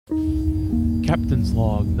Captain's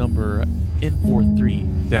Log number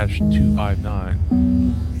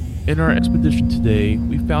N43-259. In our expedition today,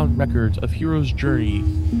 we found records of heroes' journey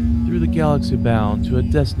through the galaxy bound to a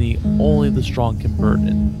destiny only the strong can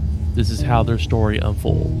burden. This is how their story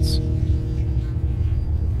unfolds.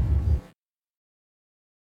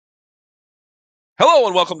 Hello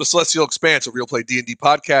and welcome to Celestial Expanse, a real play D&D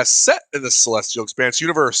podcast set in the Celestial Expanse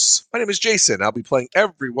universe. My name is Jason. I'll be playing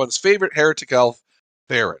everyone's favorite heretic elf,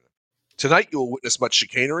 Theron. Tonight you will witness much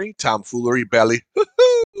chicanery, tomfoolery, belly,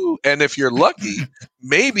 and if you're lucky,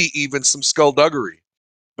 maybe even some skullduggery.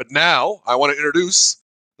 But now I want to introduce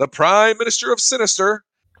the Prime Minister of Sinister,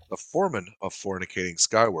 the Foreman of Fornicating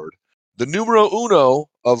Skyward, the numero uno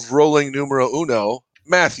of Rolling Numero Uno,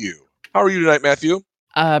 Matthew. How are you tonight, Matthew?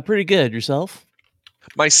 Pretty good. Yourself?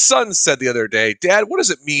 My son said the other day, Dad, what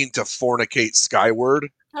does it mean to fornicate skyward?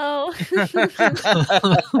 Oh.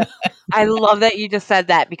 I love that you just said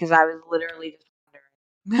that because I was literally just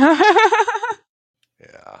wondering.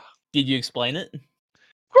 Yeah. Did you explain it? Of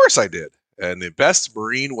course I did. And the best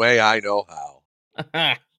Marine way I know how.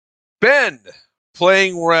 Ben,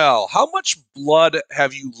 playing Rel. How much blood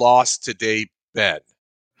have you lost today, Ben?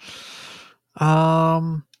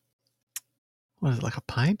 What is it, like a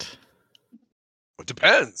pint? It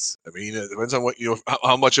depends. I mean, it depends on what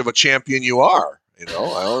how much of a champion you are. I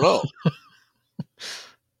don't know.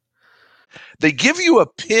 They give you a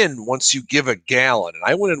pin once you give a gallon, and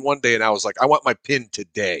I went in one day and I was like, I want my pin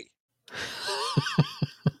today.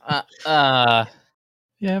 Yeah, I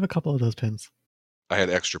have a couple of those pins. I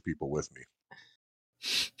had extra people with me.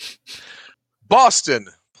 Boston,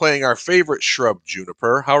 playing our favorite shrub,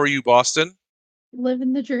 Juniper. How are you, Boston?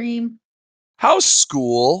 Living the dream. How's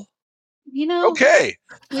school? You know. Okay.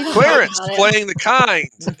 We don't Clarence, talk about it. playing the kind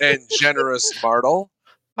and generous Bartle.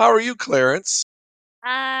 How are you, Clarence?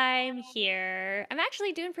 I'm here. I'm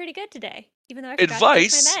actually doing pretty good today, even though I forgot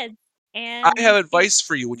Advice? to take my meds. And I have advice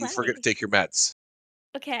for you when you plenty. forget to take your meds.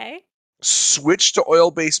 Okay. Switch to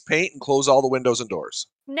oil-based paint and close all the windows and doors.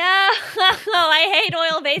 No, I hate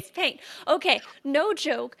oil-based paint. Okay, no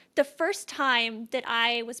joke. The first time that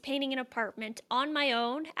I was painting an apartment on my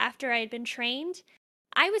own after I had been trained,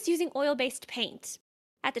 I was using oil-based paint.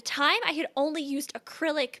 At the time, I had only used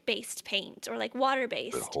acrylic-based paint or like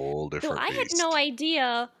water-based. A whole So different I had beast. no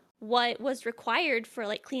idea what was required for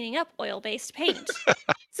like cleaning up oil-based paint.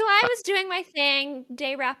 So I was doing my thing,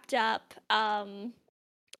 day wrapped up, and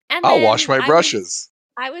I'll then wash my I brushes.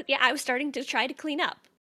 was starting to try to clean up.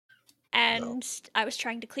 And I was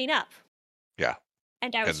trying to clean up. Yeah.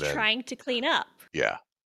 And I was then- trying to clean up. Yeah.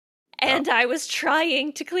 And I was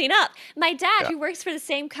trying to clean up. My dad, Yeah. who works for the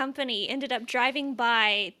same company, ended up driving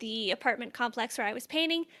by the apartment complex where I was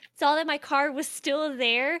painting, saw that my car was still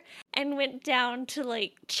there, and went down to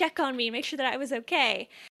like check on me and make sure that I was okay.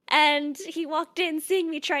 And he walked in seeing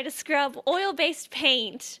me try to scrub oil-based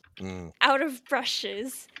paint out of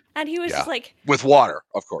brushes. And he was Yeah. just like, With water,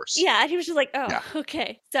 of course. yeah, and he was just like, oh, Yeah.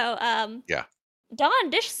 okay. So, Yeah. Dawn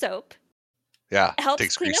dish soap Yeah. helps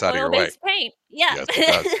Takes clean grease up out of your way. oil-based paint. Yeah. Yes,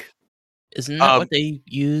 it does. Isn't that what they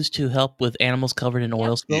use to help with animals covered in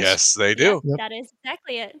oil spills? Yes, they do. Yep. That is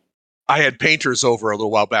exactly it. I had painters over a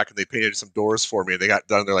little while back, and they painted some doors for me, and they got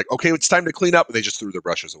done. They're like, okay, it's time to clean up, and they just threw their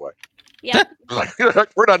brushes away. Yeah. They're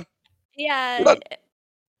like, we're done. Yeah. Done.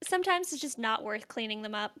 Sometimes it's just not worth cleaning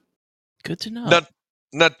them up. Good to know.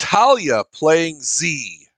 Natalia playing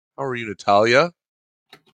Z. How are you, Natalia?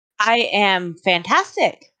 I am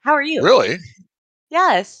fantastic. How are you? Really?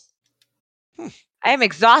 Yes. I am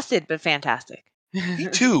exhausted, but fantastic. Me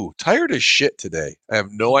too. Tired as shit today. I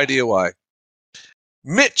have no idea why.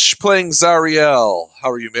 Mitch playing Zariel.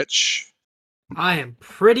 How are you, Mitch? I am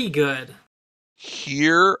pretty good.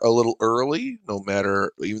 Here a little early, no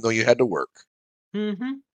matter, even though you had to work.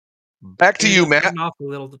 Mm-hmm. Back to you, Matt. Off a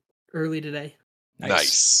little early today.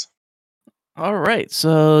 Nice. All right.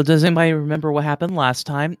 So, does anybody remember what happened last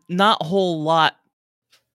time? Not a whole lot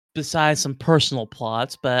besides some personal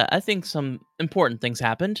plots, but I think some important things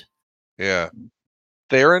happened. Yeah.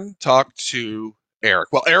 Theron talked to Eric.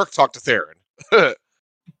 Well, Eric talked to Theron.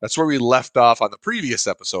 That's where we left off on the previous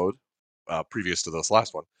episode, previous to this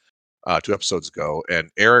last one, 2 episodes ago.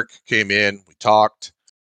 And Eric came in. We talked.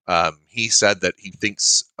 He said that he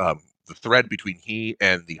thinks the thread between he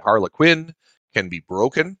and the Harlequin can be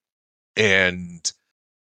broken. And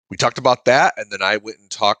we talked about that. And then I went and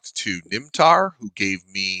talked to Nimtar, who gave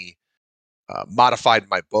me modified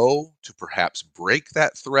my bow to perhaps break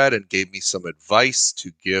that thread, and gave me some advice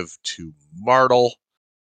to give to Martle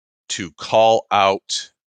to call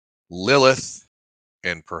out Lilith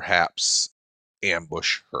and perhaps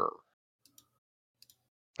ambush her.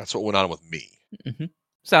 That's what went on with me. Mm-hmm.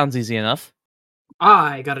 Sounds easy enough.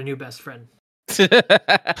 I got a new best friend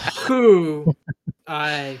who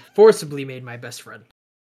I forcibly made my best friend.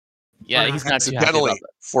 Yeah, he's not too happy about Accidentally, that.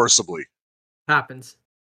 forcibly. Happens.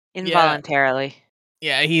 Involuntarily.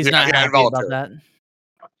 Yeah, he's Yeah, not yeah, happy about involuntary.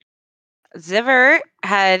 that. Ziver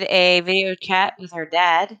had a video chat with her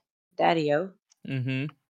dad, Daddy-O, Mm-hmm.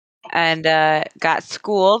 and got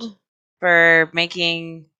schooled for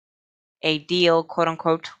making a deal, quote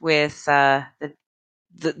unquote, with the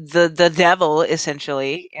devil,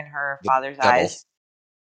 essentially, in her The father's devil.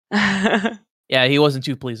 eyes. Yeah, he wasn't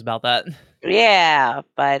too pleased about that. Yeah,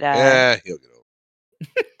 but He'll get over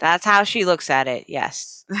that's how she looks at it.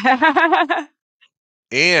 Yes. it.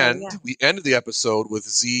 And yeah. we ended the episode with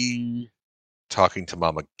Z talking to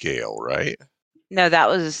Mama Gail, right? No, that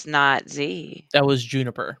was not Z. That was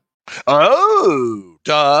Juniper. Oh,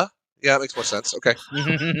 duh. Yeah, that makes more sense. Okay.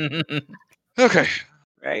 Okay.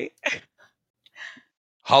 Right?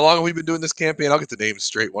 How long have we been doing this campaign? I'll get the names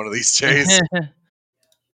straight one of these days.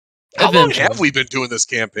 How long Eventually. have we been doing this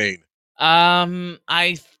campaign?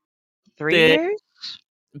 I 3 Did- years?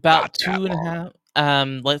 about Not that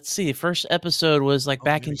 2.5. Let's see. First episode was like Oh,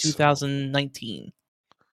 back in maybe so. 2019.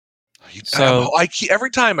 So every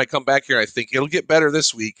time I come back here, I think it'll get better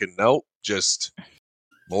this week, and nope, just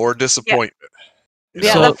more disappointment.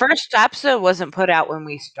 Yeah, So- the first episode wasn't put out when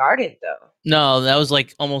we started, though. No, that was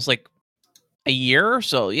like almost like a year or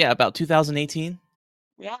so. Yeah, about 2018.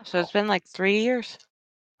 Yeah, so it's been like 3 years.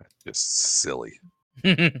 Just silly.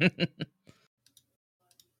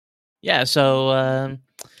 Yeah, so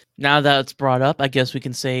now that it's brought up, I guess we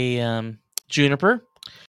can say, Juniper,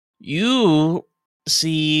 you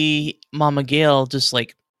see Mama Gail just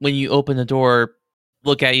like when you open the door,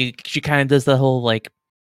 look at you. She kind of does the whole like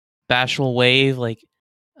bashful wave, like,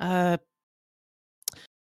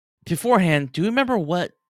 beforehand, do you remember what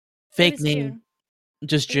It fake was name? June.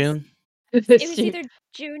 Just It was- June? It was either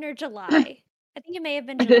June or July. I think it may have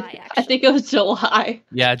been July, I actually. think it was July.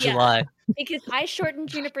 Yeah, July. Because I shortened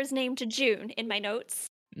Juniper's name to June in my notes.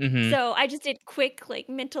 Mm-hmm. So I just did quick, like,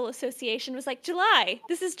 mental association. Was like, July.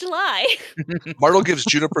 This is July. Martel gives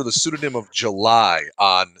Juniper the pseudonym of July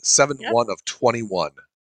on 7/1 of 21.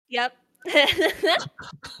 Yep. There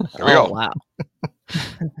we Oh, go. wow.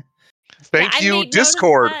 Thank I you, made note of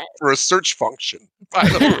Discord, that. for a search function. By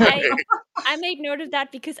the way. I made note of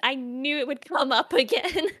that because I knew it would come up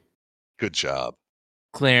again. Good job.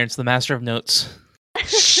 Clarence, the master of notes.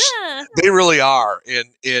 They really are.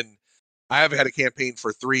 In I have had a campaign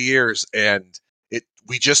for 3 years, and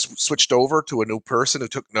we just switched over to a new person who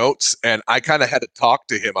took notes, and I kind of had to talk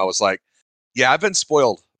to him. I was like, "Yeah, I've been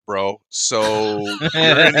spoiled, bro. So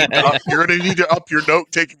you're gonna need to up your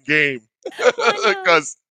note taking game." Oh, no.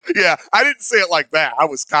 Because yeah, I didn't say it like that. I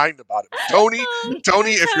was kind about it. Tony, Oh,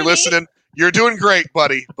 Tony, if you're Tony. listening, you're doing great,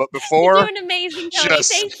 buddy. But You're before, doing amazing, Tony.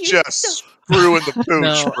 just Thank you. just screwing the pooch,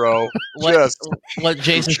 No. bro. What, Just what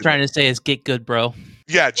Jason's trying to say is get good, bro.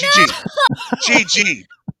 yeah, GG, GG.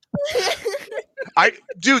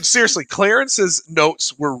 Dude, seriously, Clarence's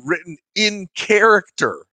notes were written in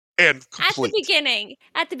character and At complete. the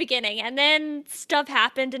beginning, and then stuff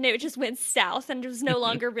happened, and it just went south, and it was no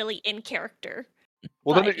longer really in character.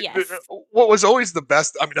 Well, then, but yes. what was always the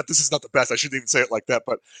best? I mean, this is not the best. I shouldn't even say it like that,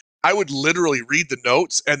 but I would literally read the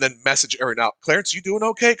notes and then message Erin out. Clarence, you doing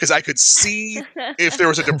okay? Because I could see if there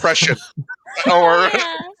was a depression or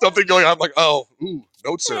Yeah. something going on. I'm like, oh, ooh,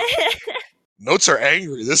 notes are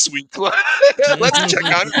angry this week. Let's check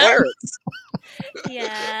on Clarence.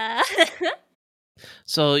 Yeah.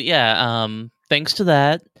 So yeah, thanks to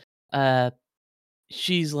that,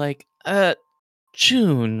 she's like,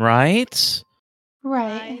 June, right?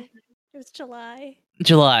 Right. It was July.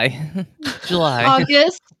 July. July.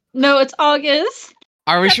 August. No, it's August.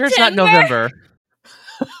 Are we sure it's not September. November?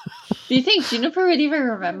 Do you think Juniper would even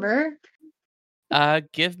remember?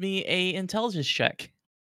 Give me a intelligence check.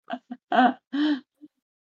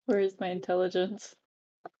 Where is my intelligence?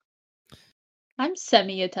 I'm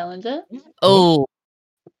semi-intelligent. Oh,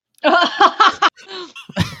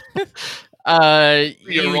 You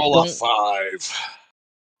you roll a don't, 5.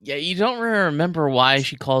 yeah, you don't really remember why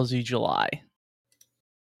she calls you July.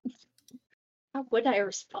 How would I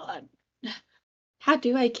respond? How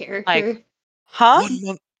do I character? Like- Huh?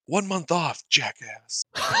 1 month off, jackass.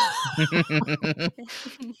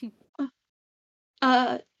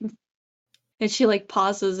 And she like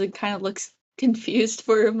pauses and kind of looks confused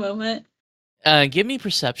for a moment. Give me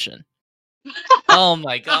perception. Oh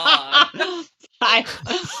my god. 5.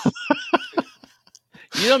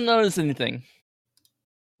 You don't notice anything.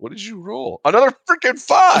 What did you roll? Another freaking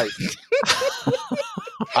 5.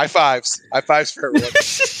 High fives. High fives for everyone.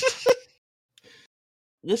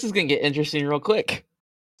 This is gonna get interesting real quick.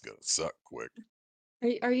 It's gonna suck quick.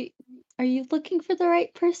 Are you looking for the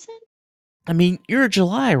right person? I mean, you're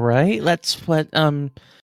July, right? That's what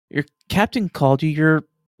your captain called you. Your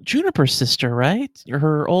Juniper sister, right? You're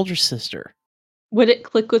her older sister. Would it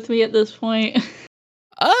click with me at this point?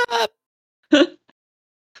 Uh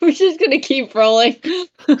We're just gonna keep rolling.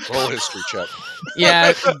 Roll a history check.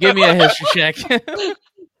 yeah, give me a history check.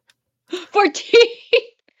 14.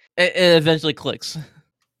 It eventually clicks.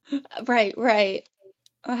 Right.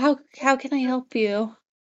 How can I help you?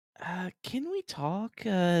 Can we talk?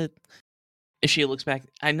 She looks back.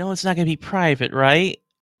 I know it's not gonna be private, right?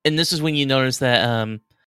 And this is when you notice that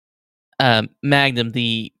Magnum,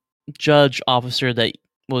 the judge officer that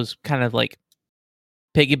was kind of like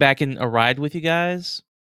piggybacking a ride with you guys,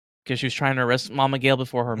 because she was trying to arrest Mama Gail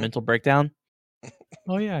before her mental breakdown.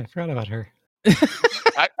 Oh yeah, I forgot about her.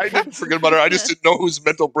 I didn't forget about her. I just didn't know whose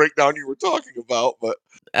mental breakdown you were talking about. But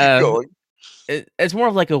keep Um, going. It's more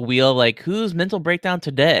of like a wheel, like whose mental breakdown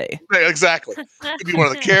today? Yeah, exactly. Could be one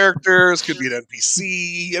of the characters. Could be an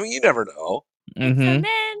NPC. I mean, you never know. It's a Mm-hmm.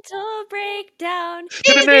 mental breakdown.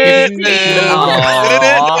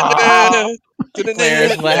 Aw.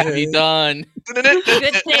 Claire, what have you done? Good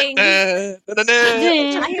thing. I have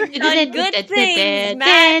done good things,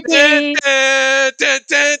 Matt.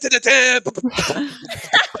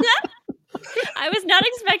 I was not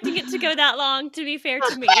expecting it to go that long, to be fair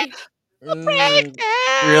to me.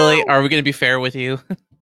 Really? Are we going to be fair with you?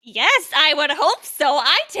 Yes, I would hope so.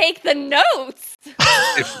 I take the notes.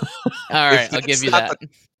 All right, I'll that's give you not that.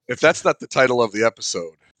 If that's not the title of the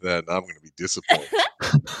episode, then I'm going to be disappointed.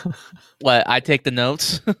 What? I take the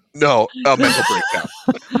notes? No, a mental breakdown.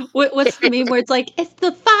 What's the meme where it's like, it's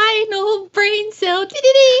the final brain cell.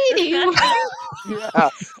 Yeah.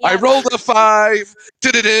 I rolled a 5.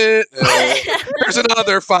 There's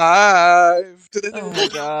another 5. Oh my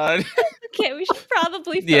god. Okay, we should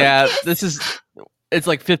probably focus. Yeah, it's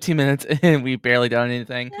like 15 minutes and we barely done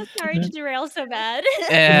anything. Sorry to derail so bad.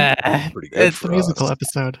 Pretty good It's It's a for musical us.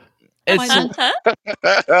 episode.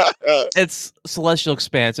 it's Celestial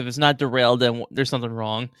Expanse. If it's not derailed, then there's something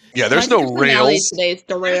wrong. Yeah, there's no rails. Today's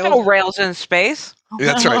No derailed. rails in space.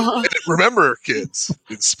 That's right. And remember, kids,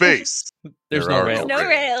 in space, There's there no are rails. No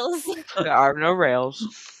rails. There are no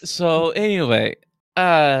rails. So anyway,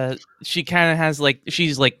 she kind of has like,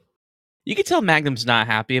 she's like, you can tell Magnum's not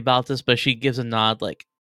happy about this, but she gives a nod like,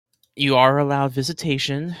 you are allowed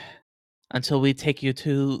visitation until we take you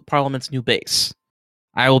to Parliament's new base.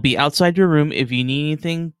 I will be outside your room. If you need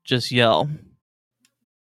anything, just yell.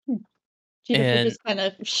 Jennifer And- just kind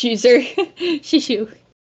of shoos her. Shoo.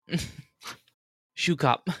 Shoe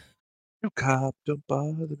cop. You cop, don't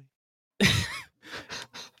bother me.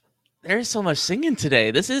 There's so much singing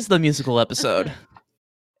today. This is the musical episode. So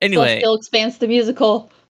Anyway, still expands the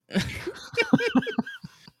musical.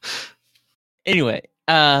 anyway,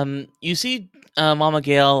 you see Mama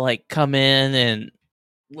Gail like come in and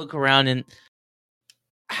look around, and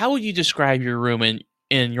how would you describe your room in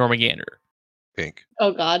Jormungandr? Pink.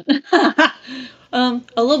 Oh God. A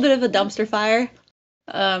little bit of a dumpster fire.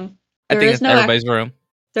 I There think is it's no everybody's room.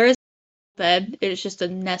 There is no bed. It is just a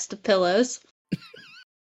nest of pillows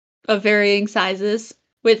of varying sizes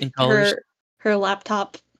with In colors? her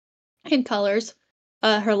laptop in colors.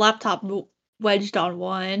 Her laptop wedged on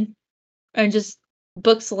one, and just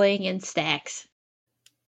books laying in stacks.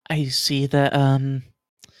 I see that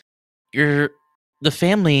the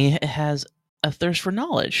family has a thirst for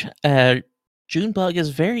knowledge. Junebug is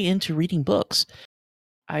very into reading books.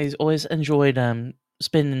 I always enjoyed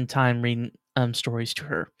spending time reading stories to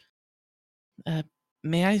her.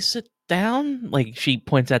 May I sit down? Like, she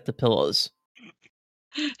points at the pillows.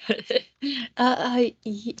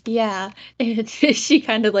 Yeah. And she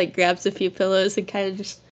kind of like grabs a few pillows and kind of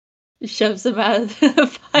just shoves them out of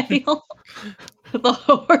the pile. The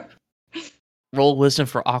whore. Roll wisdom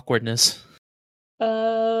for awkwardness.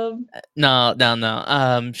 Um, No.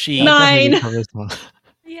 She. Nine. Charisma.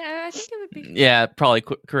 Yeah, I think it would be. Yeah, probably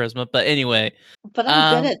charisma. But anyway, but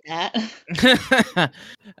I'm good at that.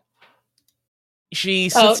 she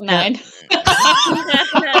Oh, sits down. 9.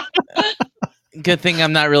 Good thing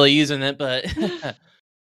I'm not really using it, but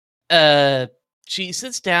she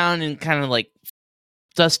sits down and kind of like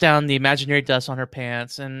dusts down the imaginary dust on her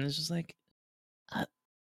pants, and it's just like,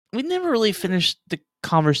 we never really finished the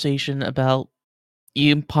conversation about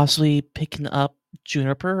you possibly picking up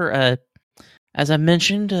Juniper. As I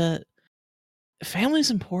mentioned,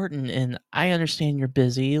 family's important, and I understand you're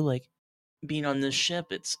busy, like being on this ship.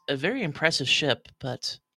 It's a very impressive ship,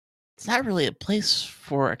 but it's not really a place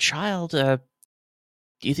for a child.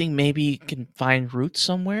 Do you think maybe you can find Root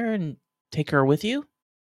somewhere and take her with you?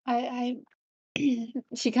 I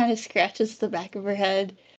she kind of scratches the back of her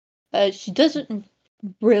head. She doesn't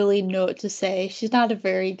really know what to say. She's not a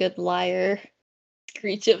very good liar.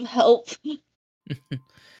 Screech of help.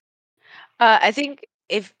 I think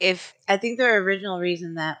if I think the original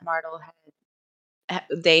reason that Martel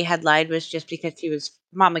they had lied was just because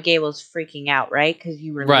Mama Gay was freaking out, right? Because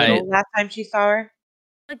you were Right. little last time she saw her.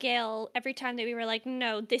 Gail, every time that we were like,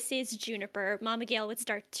 no, this is Juniper, Mama Gail would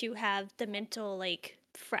start to have the mental like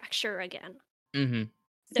fracture again. Mm-hmm.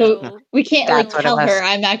 So we can't That's like what it tell her was.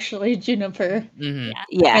 I'm actually Juniper. Mm-hmm. Yeah.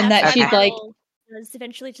 Yeah, And that That's she's why like- Martel was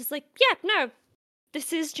eventually just like, yeah, no,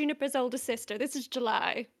 this is Juniper's older sister. This is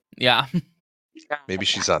July. Yeah. Maybe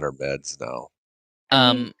she's on her meds now.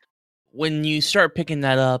 I mean- When you start picking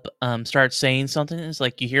that up, start saying something, it's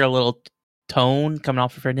like you hear a little tone coming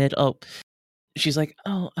off of her knit. Oh, she's like,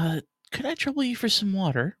 oh, could I trouble you for some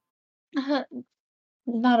water?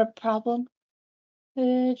 Not a problem.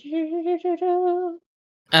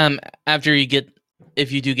 After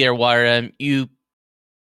if you do get her water, you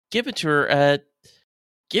give it to her.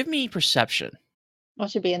 Give me perception.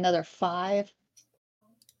 What should be another 5?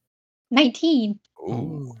 19.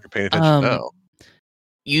 Ooh, you're paying attention now.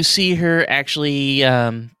 You see her actually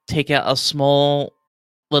take out a small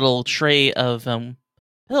little tray of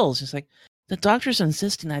pills. It's like, the doctor's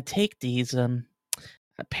insisting I take these.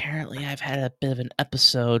 Apparently I've had a bit of an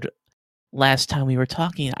episode last time we were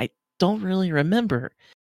talking. I don't really remember.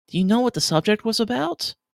 Do you know what the subject was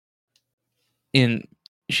about? And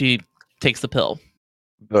she takes the pill.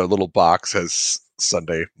 The little box has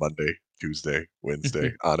Sunday, Monday, Tuesday,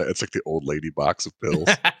 Wednesday on it. It's like the old lady box of pills.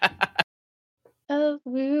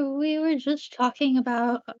 We were just talking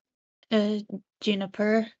about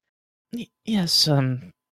Juniper. Yes,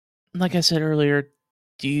 like I said earlier,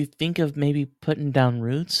 do you think of maybe putting down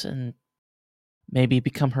roots and maybe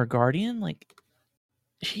become her guardian? Like,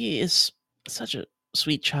 she is such a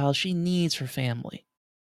sweet child. She needs her family.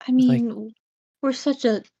 I mean, we're such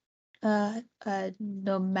a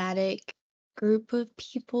nomadic group of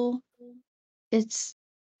people. It's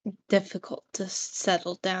difficult to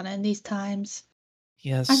settle down in these times.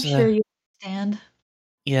 Yes, I'm sure you understand.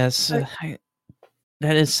 yes.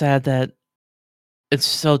 That is sad that it's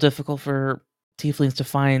so difficult for tieflings to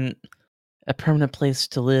find a permanent place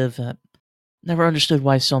to live. Never understood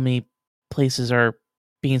why so many places are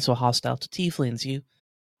being so hostile to tieflings.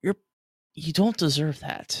 You don't deserve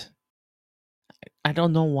that. I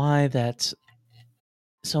don't know why that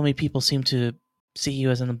so many people seem to see you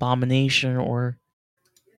as an abomination or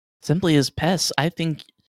simply as pests. I think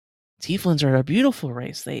tieflings are a beautiful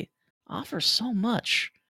race. They offer so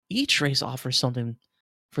much. Each race offers something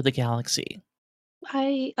for the galaxy.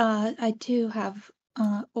 I do have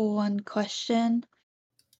one question.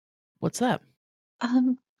 What's that?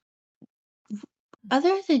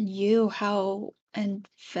 Other than you, how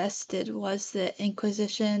infested was the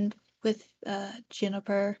Inquisition with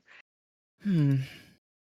Juniper? I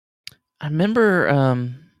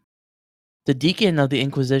remember the deacon of the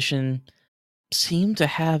Inquisition seemed to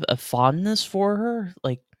have a fondness for her,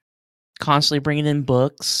 like constantly bringing in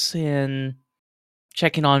books and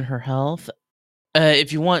checking on her health.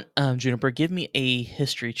 If you want, Juniper, give me a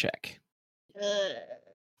history check.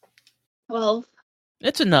 12.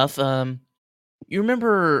 It's enough. You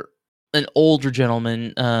remember an older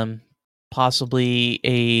gentleman, possibly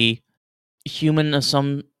a human of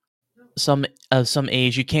some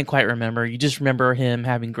age. You can't quite remember. You just remember him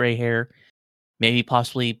having gray hair, maybe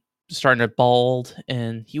possibly starting to bald,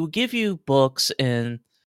 and he would give you books, and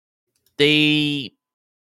they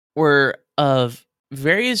were of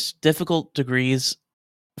various difficult degrees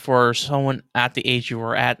for someone at the age you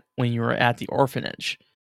were at when you were at the orphanage.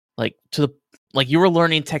 Like you were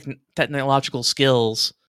learning technological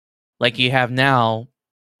skills like you have now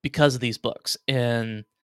because of these books. And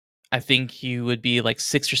I think you would be like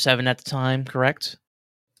 6 or 7 at the time, correct?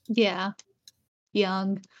 Yeah.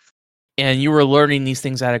 Young. And you were learning these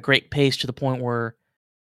things at a great pace to the point where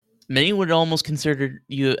many would almost consider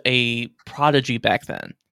you a prodigy back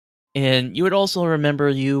then. And you would also remember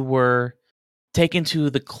you were taken to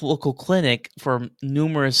the local clinic for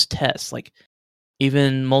numerous tests, like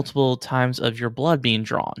even multiple times of your blood being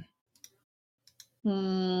drawn.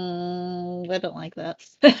 I don't like that.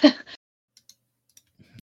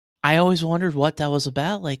 I always wondered what that was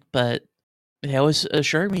about, but they always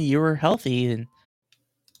assured me you were healthy, and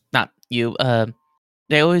not you.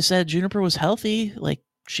 They always said Juniper was healthy, like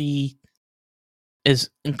she is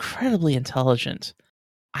incredibly intelligent.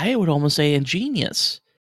 I would almost say ingenious,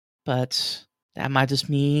 but that might just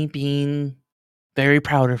me being very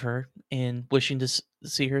proud of her and wishing to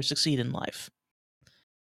see her succeed in life.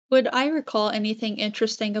 Would I recall anything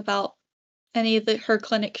interesting about any of her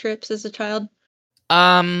clinic trips as a child?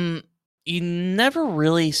 You never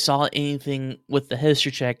really saw anything with the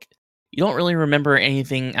history check. You don't really remember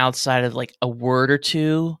anything outside of like a word or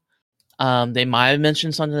two. They might have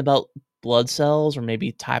mentioned something about blood cells or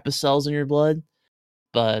maybe type of cells in your blood,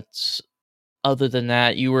 but other than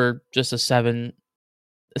that, you were just a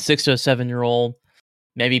 6 to a 7-year-old,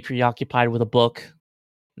 maybe preoccupied with a book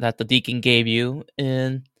that the deacon gave you.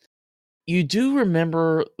 And you do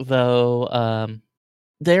remember, though,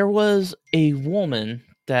 there was a woman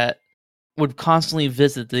that would constantly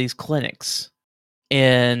visit these clinics,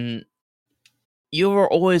 and you were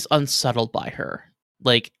always unsettled by her.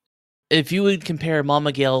 Like, if you would compare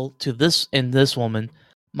Mama Gail to this woman,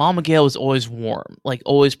 Mama Gail was always warm, like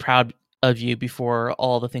always proud of you before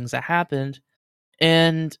all the things that happened.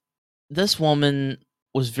 And this woman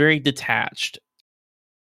was very detached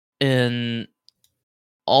and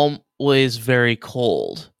always very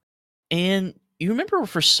cold. And you remember,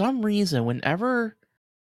 for some reason, whenever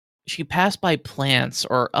she passed by plants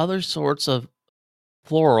or other sorts of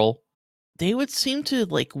floral, they would seem to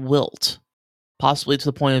like wilt, possibly to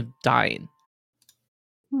the point of dying.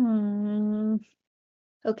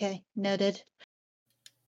 Okay, noted.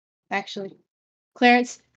 Actually,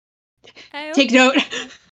 Clarence, Oh. take note.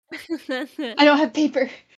 I don't have paper.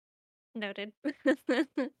 Noted.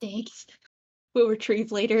 Thanks. We'll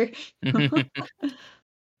retrieve later.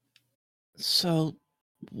 So,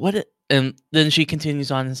 and then she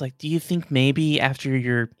continues on. It's like, do you think maybe after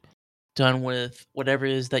you're done with whatever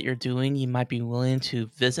it is that you're doing, you might be willing to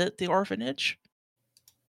visit the orphanage?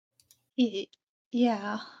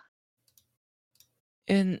 Yeah.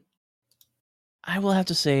 And I will have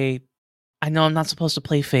to say, I know I'm not supposed to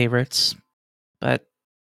play favorites, but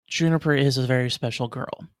Juniper is a very special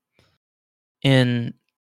girl. And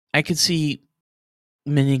I could see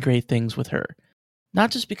many great things with her.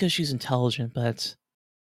 Not just because she's intelligent, but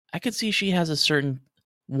I could see she has a certain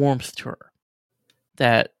warmth to her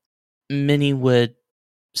that many would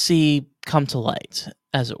see come to light,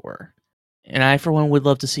 as it were. And I, for one, would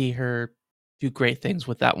love to see her do great things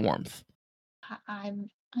with that warmth. I'm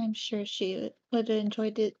sure she would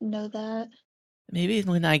enjoy to know that. Maybe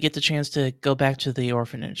when I get the chance to go back to the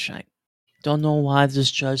orphanage. I don't know why this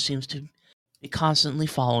judge seems to be constantly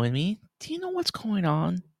following me. Do you know what's going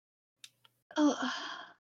on? Oh,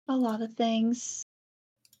 a lot of things.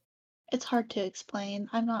 It's hard to explain.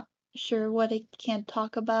 I'm not sure what I can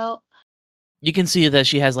talk about. You can see that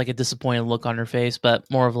she has like a disappointed look on her face, but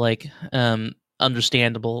more of like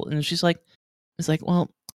understandable. And she's like, it's like, well,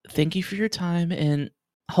 thank you for your time, and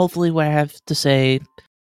hopefully what I have to say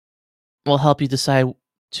will help you decide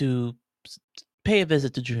to pay a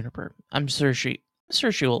visit to Juniper. I'm sure she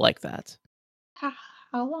will like that.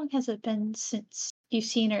 How long has it been since you've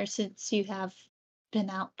seen her, since you have been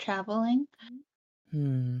out traveling?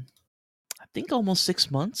 I think almost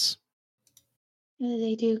 6 months.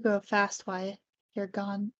 They do grow fast while you're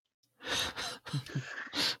gone.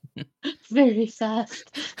 Very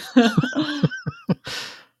fast.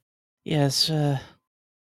 Yes,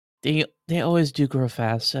 they always do grow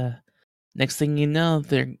fast. Next thing you know,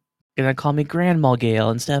 they're gonna call me Grandma Gail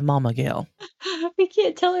instead of Mama Gail. We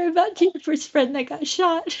can't tell her about Juniper's friend that got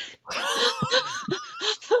shot.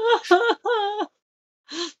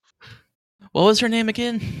 What was her name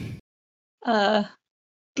again? I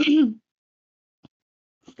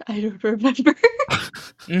don't remember.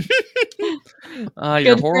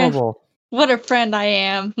 You're horrible. What a friend I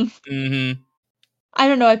am. Mm-hmm. I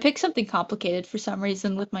don't know. I picked something complicated for some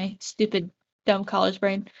reason with my stupid, dumb college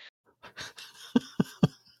brain.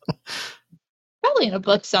 Probably in a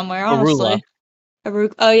book somewhere, honestly.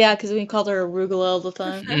 Oh, yeah, because we called her Arugula all the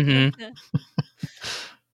time. Mm-hmm.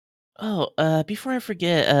 Oh, before I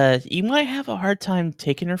forget, you might have a hard time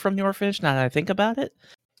taking her from the orphanage now that I think about it.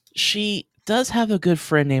 She does have a good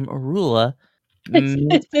friend named Arula.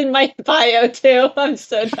 It's in my bio, too. I'm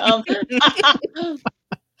so dumb.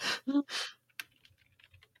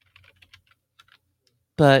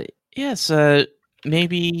 But, yes,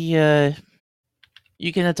 maybe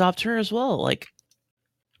you can adopt her as well. Like,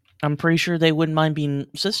 I'm pretty sure they wouldn't mind being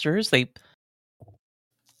sisters.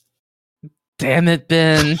 Damn it,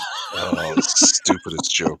 Ben. Oh,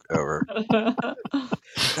 stupidest joke ever.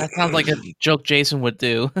 That sounds like a joke Jason would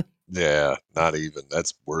do. Yeah, not even.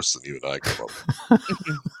 That's worse than even I come up with.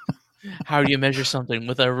 How do you measure something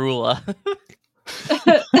with a ruler?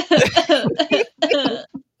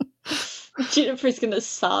 Juniper's gonna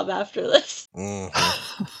sob after this.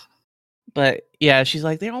 Mm-hmm. But yeah, she's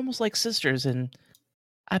like, they're almost like sisters, and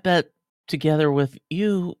I bet together with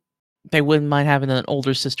you, they wouldn't mind having an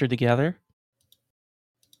older sister together.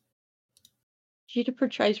 Juniper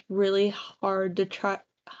tries really hard to try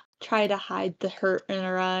to hide the hurt in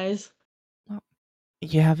her eyes. Well,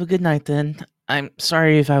 you have a good night then. I'm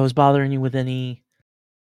sorry if I was bothering you with any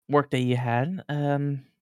work that you had.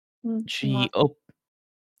 She Not,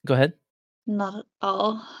 go ahead. not at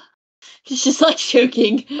all. She's just like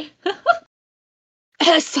choking.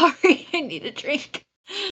 Sorry, I need a drink.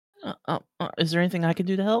 Is there anything I can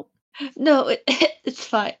do to help? No, it's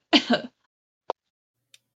fine.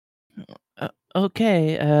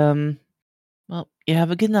 Okay. Well, you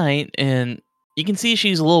have a good night, and you can see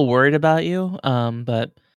she's a little worried about you.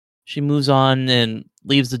 But she moves on and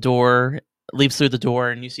leaves through the door,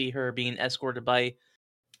 and you see her being escorted by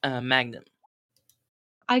Magnum.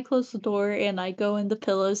 I close the door and I go in the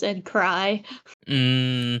pillows and cry.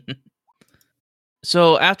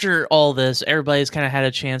 So after all this, everybody's kind of had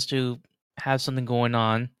a chance to have something going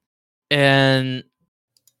on, and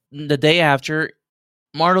the day after,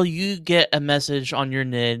 Martel, you get a message on your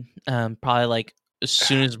NID, probably like as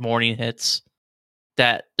soon as morning hits,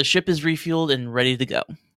 that the ship is refueled and ready to go.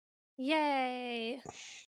 Yay!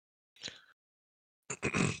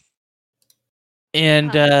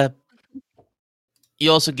 And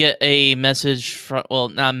you also get a message from, well,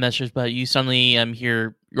 not a message, but you suddenly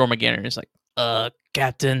hear Jormungandr is like,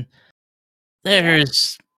 Captain,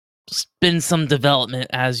 there's been some development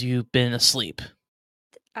as you've been asleep.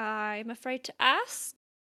 I'm afraid to ask.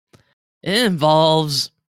 It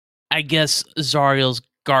involves, I guess, Zariel's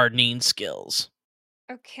gardening skills.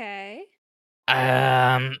 Okay.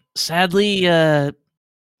 Sadly, I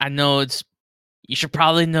know you should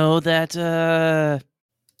probably know that,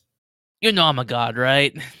 you know I'm a god,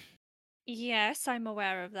 right? Yes, I'm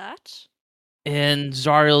aware of that. And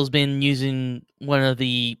Zariel's been using one of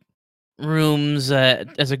the rooms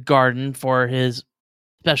as a garden for his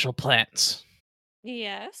special plants.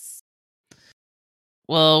 Yes.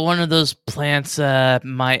 Well, one of those plants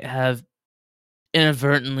might have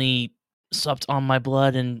inadvertently supped on my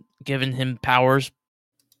blood and given him powers.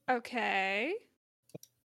 Okay.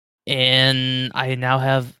 And I now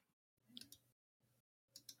have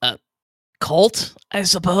a cult, I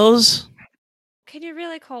suppose. Can you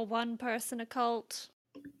really call one person a cult?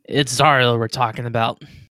 It's Zariel we're talking about.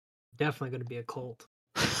 Definitely going to be a cult.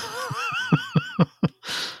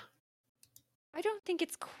 I don't think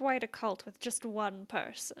it's quite a cult with just one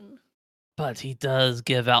person. But he does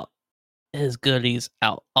give out his goodies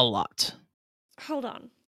out a lot. Hold on.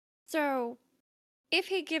 So, if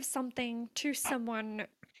he gives something to someone,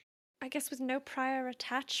 I guess with no prior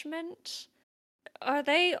attachment, are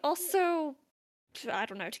they also, I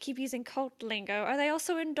don't know, to keep using cult lingo, are they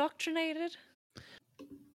also indoctrinated?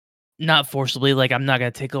 Not forcibly, like I'm not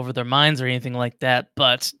going to take over their minds or anything like that,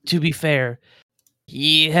 but to be fair,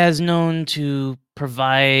 he has known to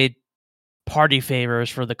provide party favors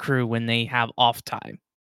for the crew when they have off time.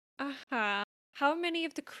 Uh-huh. How many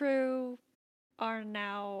of the crew are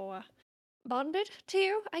now bonded to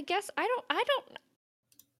you? I guess I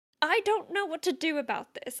don't know what to do about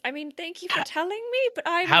this. I mean, thank you for telling me, but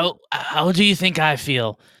How do you think I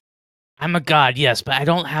feel? I'm a god, yes, but I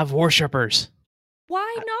don't have worshippers.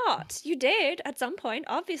 Why not? You did at some point,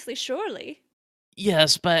 obviously, surely.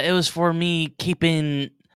 Yes, but it was for me keeping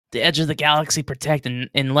the edge of the galaxy protected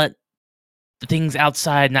and let the things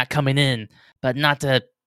outside not coming in, but not to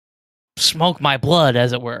smoke my blood,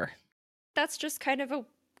 as it were. That's just kind of a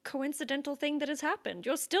coincidental thing that has happened.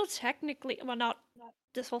 You're still technically, well, not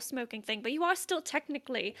this whole smoking thing, but you are still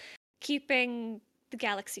technically keeping the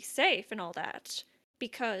galaxy safe and all that,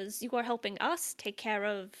 because you are helping us take care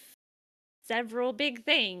of several big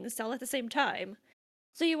things all at the same time.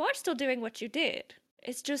 So you are still doing what you did.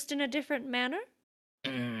 It's just in a different manner.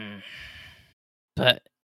 But,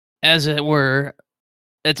 as it were,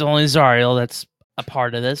 it's only Zariel that's a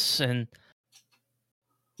part of this, and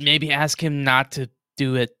maybe ask him not to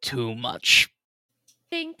do it too much.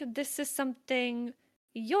 I think this is something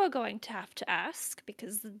you're going to have to ask,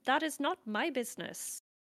 because that is not my business.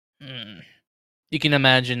 You can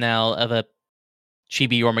imagine now of a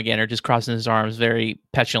chibi Jormungandr just crossing his arms, very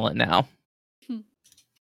petulant now.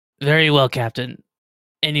 Very well, Captain.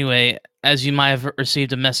 Anyway, as you might have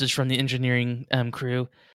received a message from the engineering crew,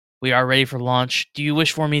 we are ready for launch. Do you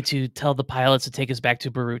wish for me to tell the pilots to take us back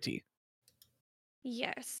to Baruti?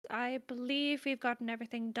 Yes, I believe we've gotten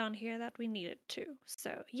everything done here that we needed to.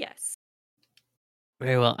 So, yes.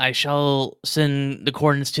 Very well. I shall send the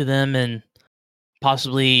coordinates to them and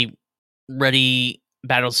possibly ready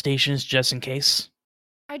battle stations just in case.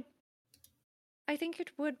 I think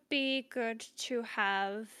it would be good to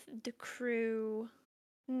have the crew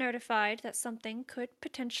notified that something could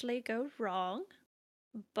potentially go wrong,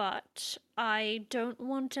 but I don't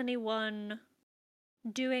want anyone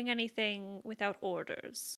doing anything without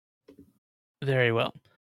orders. Very well.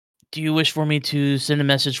 Do you wish for me to send a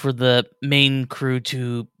message for the main crew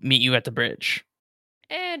to meet you at the bridge?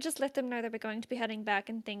 And just let them know that we're going to be heading back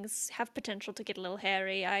and things have potential to get a little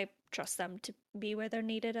hairy. I trust them to be where they're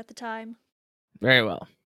needed at the time. Very well.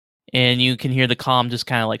 And you can hear the comm just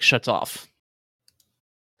kind of like shuts off.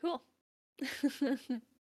 Cool.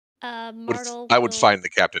 I Martel would will- find the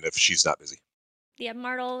captain if she's not busy. Yeah,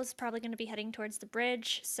 Martel is probably going to be heading towards the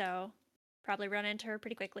bridge, so probably run into her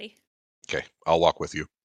pretty quickly. Okay, I'll walk with you.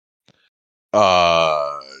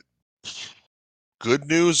 Good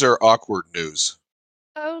news or awkward news?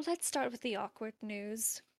 Oh, let's start with the awkward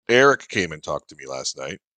news. Eric came and talked to me last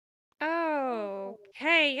night. Oh,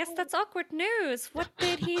 hey, yes, that's awkward news. What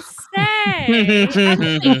did he say?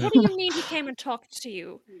 What do you mean he came and talked to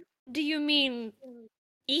you? Do you mean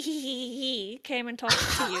he came and talked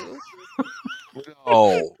to you?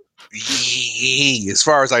 No, he, as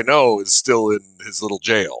far as I know, is still in his little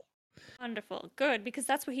jail. Wonderful, good, because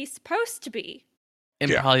that's where he's supposed to be. And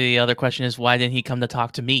Yeah. probably the other question is, why didn't he come to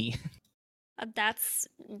talk to me? That's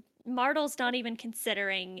Martel's not even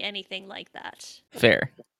considering anything like that.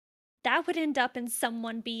 Fair. That would end up in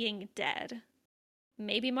someone being dead.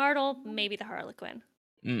 Maybe Martel, maybe the Harlequin.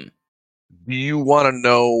 Mm. Do you want to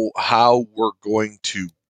know how we're going to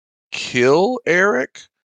kill Eric,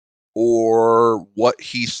 or what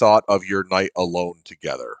he thought of your night alone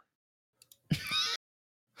together?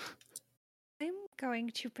 I'm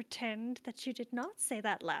going to pretend that you did not say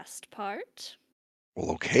that last part.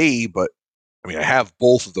 Well, okay, but I mean, I have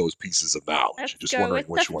both of those pieces of knowledge. Let's Just go wondering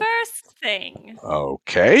with which the one. first thing.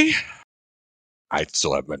 Okay. I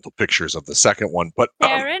still have mental pictures of the second one, but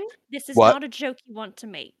Aaron, this is what? not a joke you want to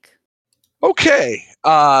make. okay.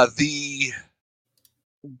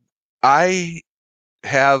 I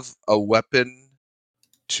have a weapon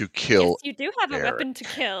to kill. Yes, you do have a Eric. weapon to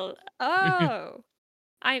kill. Oh.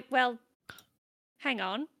 Hang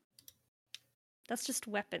on. That's just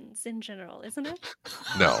weapons in general, isn't it?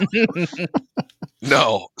 No,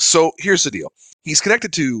 no. So here's the deal. He's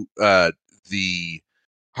connected to the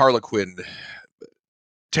Harlequin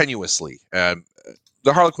tenuously.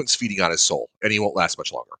 The Harlequin's feeding on his soul, and he won't last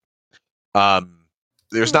much longer.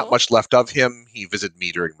 There's not Cool. much left of him. He visited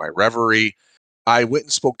me during my reverie. I went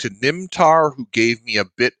and spoke to Nimtar, who gave me a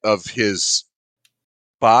bit of his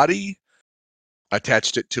body,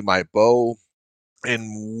 attached it to my bow,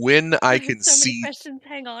 and when I have can so many see, questions.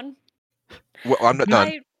 Hang on. well, I'm not done.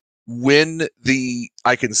 I, When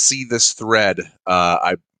I can see this thread,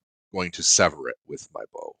 I'm going to sever it with my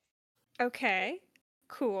bow. okay.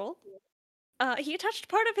 Cool. He attached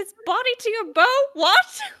part of his body to your bow?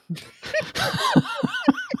 What?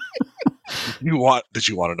 Did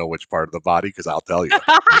you want to know which part of the body? Because I'll tell you. If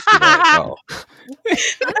you wanna know.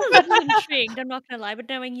 I'm a little intrigued, I'm not gonna lie, but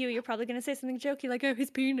knowing you, you're probably gonna say something jokey like, oh, his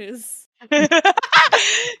penis. Okay.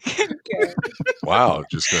 Wow,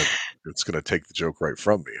 it's gonna take the joke right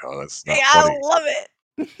from me, huh? That's not Yeah, funny. I love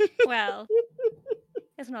it. Well,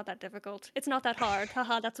 it's not that difficult. It's not that hard.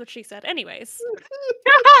 Haha, that's what she said. Anyways.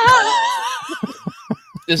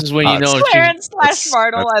 This is when you know Clarence that's- /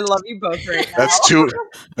 Martel, I love you both right now. That's two.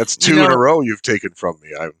 That's two in know- a row you've taken from me.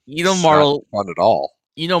 you know It's Martel. not fun at all.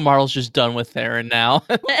 You know Martel's just done with Theron now.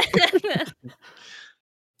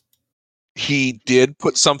 He did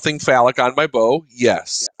put something phallic on my bow.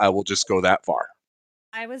 Yes, I will just go that far.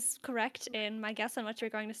 I was correct in my guess on what you were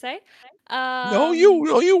going to say. No,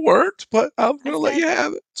 you weren't. But I'm gonna let said- you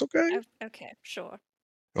have it. It's okay. Okay, sure.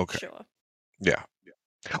 Okay. Sure. Yeah.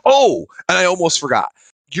 Oh, and I almost forgot.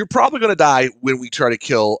 You're probably gonna die when we try to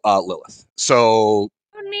kill Lilith. So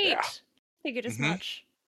Oh, neat. Yeah. Figured as Mhm. much.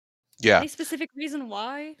 yeah. Any specific reason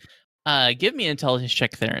why? Give me an intelligence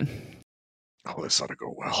check, Theron. Oh, this ought to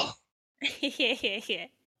go well.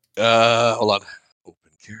 Yeah. Hold on.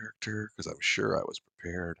 Open character, because I'm sure I was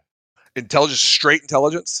prepared. Intelligence, straight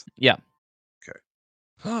intelligence? Yeah. Okay.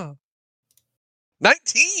 Huh.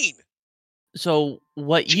 19! So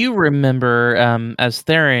what you remember as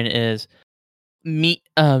Theron is me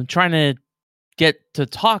trying to get to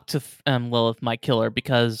talk to Lilith, my killer,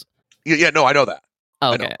 because Yeah, no, I know that.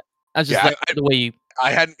 I know. okay, that's just Yeah, the way you.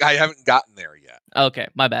 I haven't gotten there yet. Okay,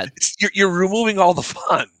 my bad. You're removing all the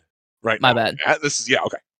fun right My now. bad. This is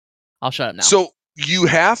okay. I'll shut up now. So you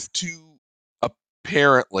have to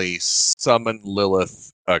apparently summon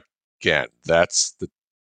Lilith again. That's the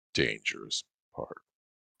dangerous part.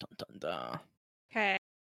 Dun, dun, dun. Okay.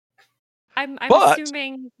 I'm But-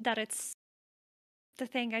 assuming that it's the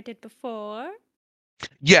thing I did before.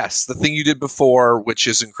 Yes, the thing you did before, which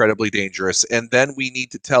is incredibly dangerous, and then we need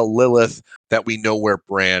to tell Lilith that we know where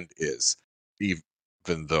Brand is, even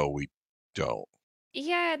though we don't.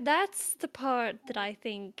 Yeah, that's the part that I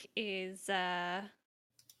think is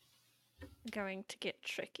going to get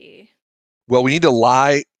tricky. Well, we need to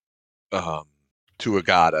lie to a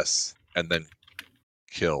goddess and then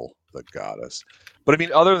kill the goddess. But I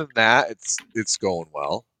mean, other than that, it's going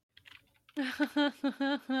well.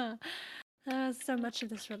 So much of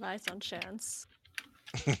this relies on chance.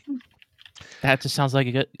 That just sounds like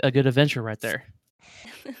a good adventure right there.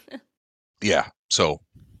 Yeah. So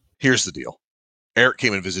here's the deal. Eric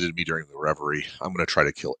came and visited me during the reverie. I'm going to try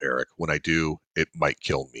to kill Eric. When I do, it might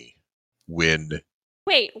kill me. When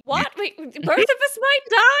Wait, what? Wait, both of us might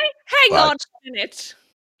die? Hang on But- a minute.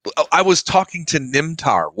 I was talking to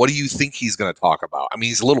Nimtar. What do you think he's going to talk about? I mean,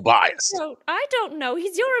 he's a little biased. So, I don't know.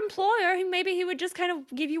 He's your employer. Maybe he would just kind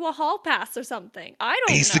of give you a hall pass or something. I don't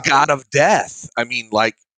know. He's the god of death. I mean,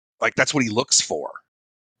 like that's what he looks for.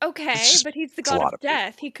 Okay, just- but he's the it's a god lot of of people.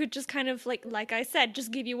 death. He could just kind of like I said, just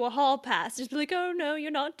give you a hall pass. Just be like, "Oh no, you're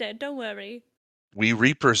not dead. Don't worry." We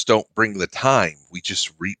reapers don't bring the time. We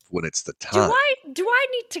just reap when it's the time. Do I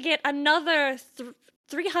need to get another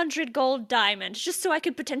 300 gold diamonds just so I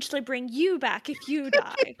could potentially bring you back if you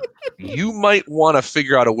die? You might want to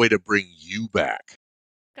figure out a way to bring you back.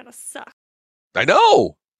 Gonna suck. I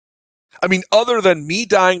know. I mean, other than me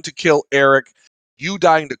dying to kill Eric, you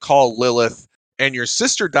dying to call Lilith, and your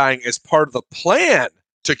sister dying as part of the plan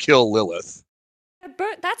to kill Lilith.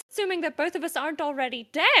 That's assuming that both of us aren't already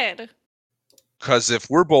dead. Because if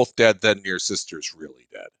we're both dead, then your sister's really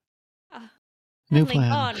dead. New Suddenly plan.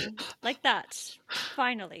 gone like that.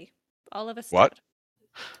 Finally, all of us What?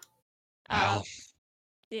 dead. Well,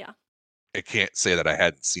 Yeah. I can't say that I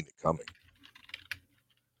hadn't seen it coming.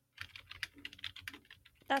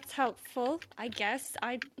 That's helpful, I guess.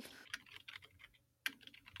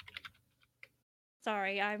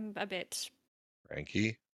 Sorry, I'm a bit.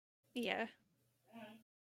 Frankie, Yeah.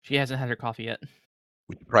 She hasn't had her coffee yet.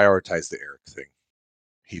 we prioritize the Eric thing.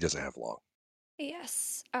 He doesn't have long.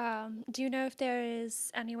 Yes. Do you know if there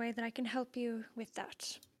is any way that I can help you with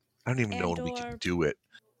that? I don't even know when we can And/or- do it.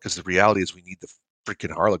 Because the reality is we need the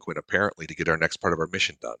freaking Harlequin, apparently, to get our next part of our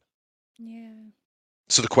mission done. Yeah.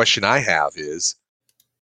 So the question I have is,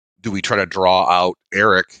 do we try to draw out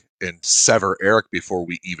Eric and sever Eric before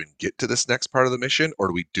we even get to this next part of the mission? Or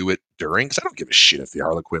do we do it during? Because I don't give a shit if the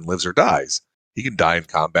Harlequin lives or dies. He can die in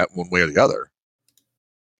combat one way or the other.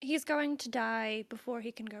 He's going to die before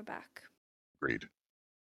he can go back. Agreed.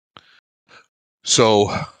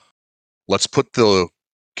 So let's put the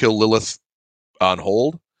kill Lilith on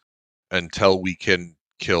hold until we can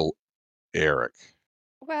kill Eric.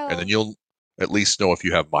 Well, And then you'll at least know if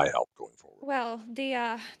you have my help going forward. well,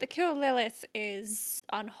 the kill Lilith is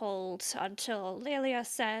on hold until Lelia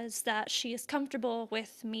says that she is comfortable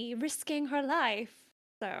with me risking her life.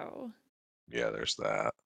 So, Yeah, there's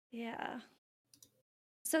that. yeah.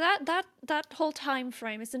 So that whole time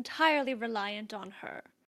frame is entirely reliant on her.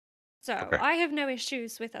 So Okay. I have no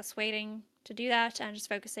issues with us waiting to do that and just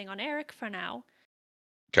focusing on Eric for now.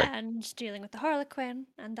 Okay. And dealing with the Harlequin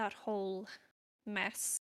and that whole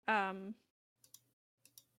mess.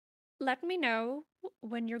 Let me know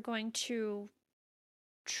when you're going to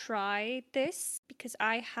try this because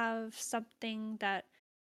I have something that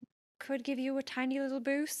could give you a tiny little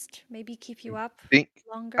boost, maybe keep you up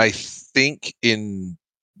longer. I think in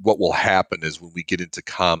what will happen is when we get into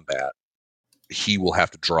combat, he will have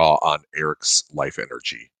to draw on Eric's life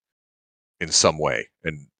energy in some way.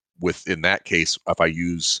 And in that case, if I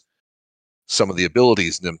use some of the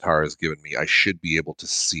abilities Nimtar has given me, I should be able to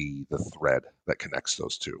see the thread that connects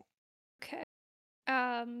those two. Okay.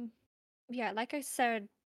 Yeah, like I said,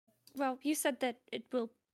 well, you said that it will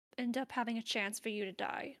end up having a chance for you to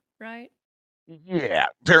die, right? Yeah.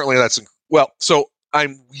 Apparently that's so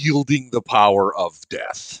I'm wielding the power of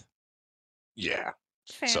death. Yeah.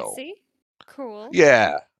 So- Fancy. Cool.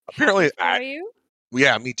 Yeah. Apparently Happy for you.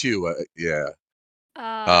 yeah, me too. Yeah.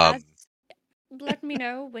 Let me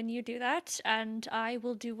know when you do that, and I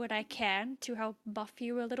will do what I can to help buff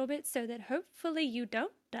you a little bit so that hopefully you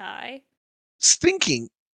don't die. Was thinking,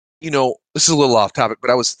 this is a little off topic, but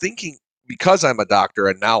I was thinking because I'm a doctor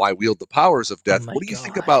and now I wield the powers of death, my what do you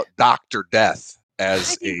think God. about Dr. Death I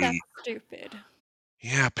as think that's stupid.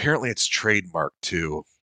 Yeah, apparently it's trademarked too.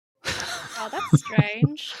 Oh, that's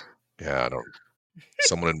strange. Yeah, I don't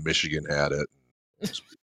someone in Michigan had it.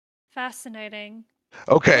 Fascinating.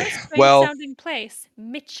 Okay. What a strange Well, sounding place.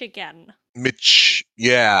 Michigan. Mitch,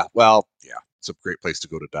 yeah, it's a great place to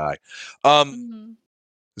go to die. Mhm.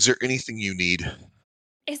 Is there anything you need?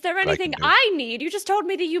 Is there I can anything do. I need? You just told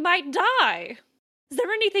me that you might die. Is there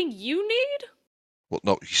anything you need? Well,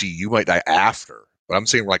 no, see, you might die after, but I'm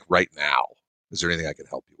saying like right now. Is there anything I can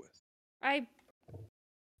help you with?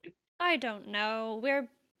 I don't know. We're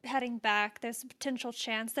heading back. There's a potential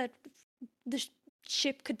chance that the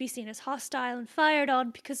ship could be seen as hostile and fired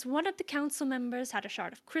on because one of the council members had a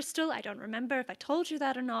shard of crystal. I don't remember if I told you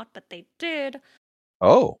that or not, but they did.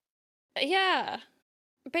 Oh, Yeah.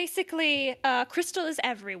 Basically, crystal is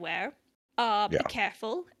everywhere. Be Yeah.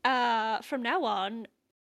 careful. From now on,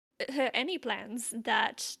 any plans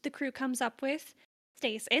that the crew comes up with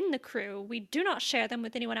stays in the crew. We do not share them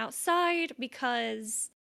with anyone outside because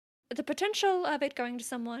the potential of it going to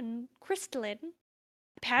someone crystalline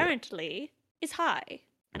apparently is high,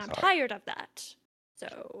 and It's I'm high. tired of that.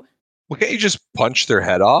 So well, can't you just punch their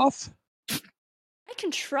head off? I can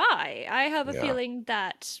try. I have a Yeah. feeling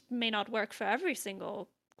that may not work for every single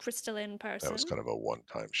crystalline person. That was kind of a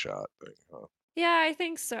one-time shot thing. Huh? Yeah, I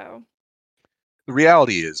think so. The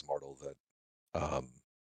reality is, Mortal,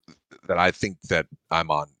 that I think that I'm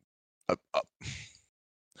on.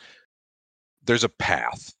 There's a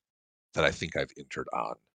path that I think I've entered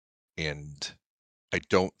on, and I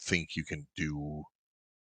don't think you can do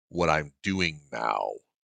what I'm doing now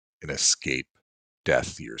and escape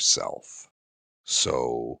death yourself.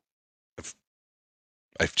 So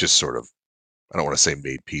I've just sort of, I don't want to say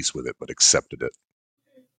made peace with it, but accepted it.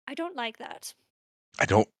 I don't like that. I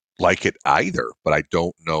don't like it either, but I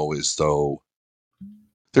don't know as though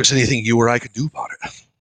there's anything you or I can do about it.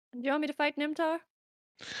 Do you want me to fight Nimtar?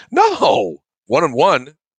 No,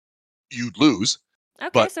 1-on-1, you'd lose. Okay,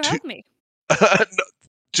 But so to- help me.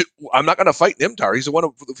 I'm not going to fight Nimtar. He's one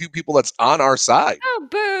of the few people that's on our side. Oh,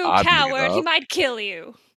 boo, Oddly coward! He enough. might kill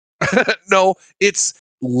you. No, it's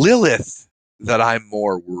Lilith that I'm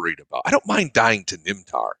more worried about. I don't mind dying to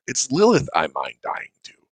Nimtar. It's Lilith I mind dying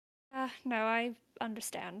to. No, I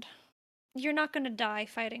understand. You're not gonna die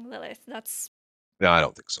fighting Lilith. That's No, I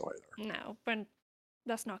don't think so either. no, but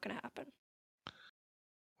that's not gonna happen.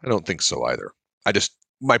 I don't think so either.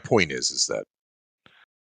 My point is that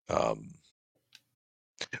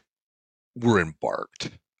we're embarked.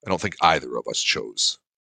 I don't think either of us chose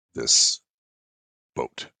this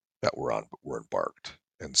boat that we're on, but we're embarked.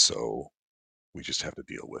 And so we just have to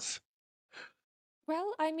deal with.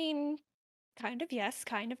 Well, I mean, kind of yes,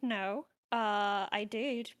 kind of no. I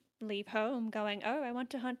did leave home going, oh, I want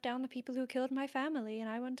to hunt down the people who killed my family and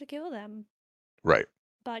I want to kill them. Right.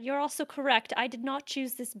 But you're also correct. I did not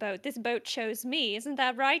choose this boat. This boat chose me. Isn't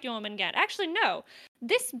that right, Jormungand? Actually, no.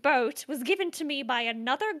 This boat was given to me by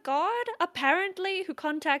another god, apparently, who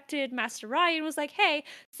contacted Master Ryan and was like, hey,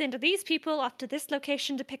 send these people off to this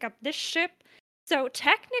location to pick up this ship. So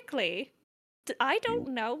technically, I don't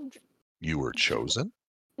know. You were chosen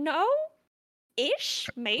No? Ish?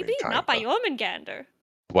 Maybe? Not by kinda. Jormungander.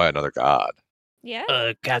 by another god.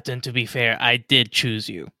 Yeah? Captain, to be fair, I did choose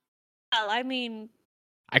you. Well, I mean,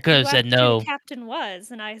 I could have you said asked who no. the captain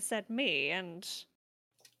was, and I said me, and...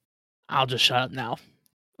 I'll just shut up now.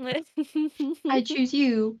 I choose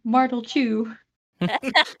you, Martel Chew.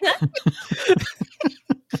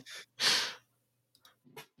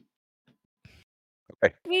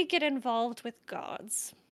 We get involved with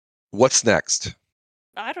gods. What's next?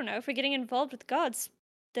 I don't know. If we're getting involved with gods,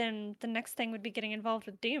 then the next thing would be getting involved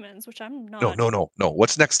with demons, which I'm not. No.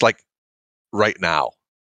 What's next, like, right now?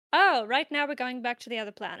 Oh, right now we're going back to the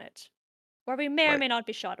other planet, where we may or Right. may not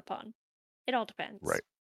be shot upon. It all depends. Right.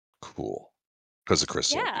 Cool. Because of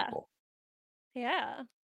crystal Yeah. people. Yeah.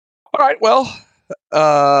 All right. Well,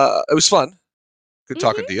 it was fun. Good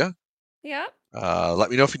talking to you. Yeah. Let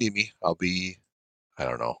me know if you need me. I'll be, I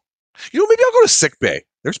don't know. Maybe I'll go to sick bay.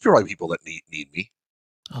 There's probably people that need me.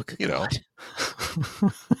 Oh, good You know.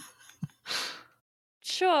 God.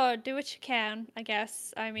 Sure. Do what you can. I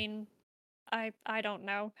guess. I mean, I don't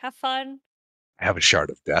know. Have fun. I have a shard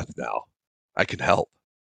of death now. I can help.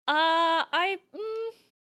 I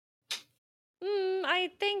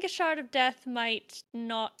think a shard of death might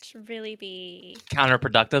not really be.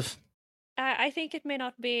 Counterproductive. I think it may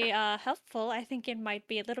not be helpful. I think it might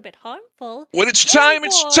be a little bit harmful. When it's time,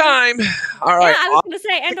 it's Or- time. All right. Yeah, I was going to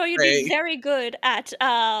say, Endor, you'd Okay. be very good at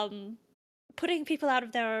putting people out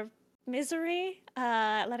of their misery,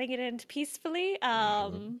 letting it end peacefully,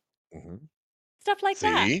 Mhm. stuff like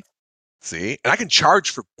that. See? And I can charge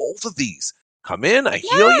for both of these. Come in, I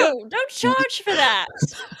heal you. No, don't charge for that.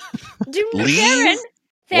 Do not, Leave?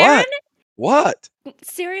 Theron, What?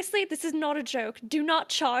 seriously, this is not a joke. Do not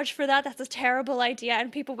charge for that. That's a terrible idea,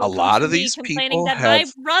 and people will A come lot to of me these complaining people that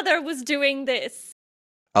have- my brother was doing this.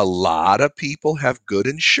 A lot of people have good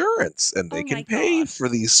insurance and they Oh my can pay God. for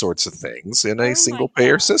these sorts of things in Oh a my single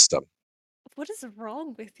payer God. system. What is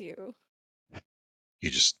wrong with you?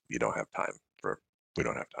 You don't have time we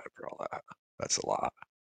don't have time for all that. That's a lot.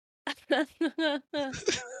 Let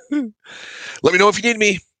me know if you need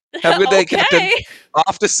me. Have a good day, Okay. Captain.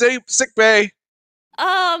 Off to sick bay.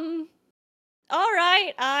 All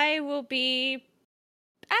right. I will be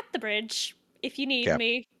at the bridge if you need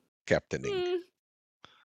me. Captaining.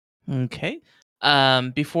 Okay.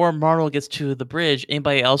 Before Martel gets to the bridge,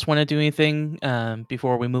 anybody else want to do anything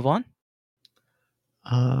before we move on?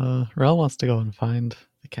 Rel wants to go and find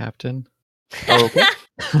the captain. Okay.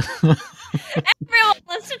 Everyone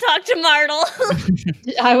wants to talk to Martel.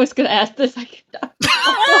 I was gonna ask this.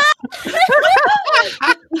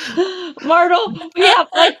 Martel, we have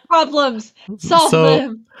life problems. Solve So-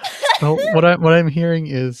 them. So what I'm hearing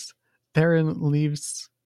is Theron leaves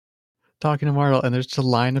talking to Martel, and there's just a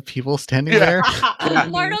line of people standing Yeah. there.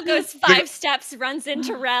 Martel goes 5 steps, runs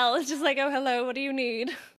into Rel. It's just like, oh, hello, what do you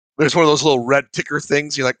need? There's one of those little red ticker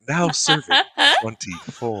things. You're like, now serving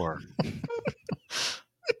 24.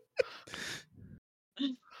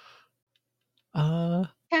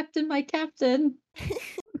 Captain, my captain.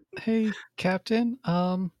 Hey, Captain.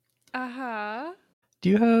 Uh-huh. Do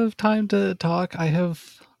you have time to talk? I have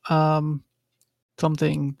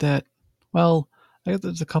something that, well, I guess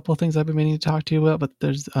there's a couple of things I've been meaning to talk to you about, but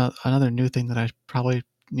there's another new thing that I probably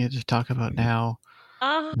need to talk about now.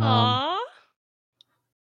 Uh-huh.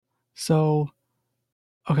 So,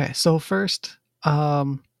 okay, so first,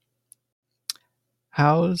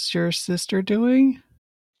 how's your sister doing?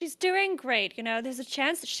 She's doing great. You know, there's a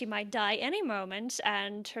chance that she might die any moment,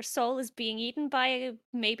 and her soul is being eaten by a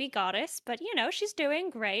maybe goddess, but you know, she's doing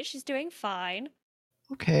great. She's doing fine.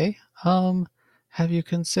 Okay. Have you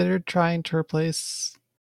considered trying to replace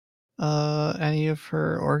any of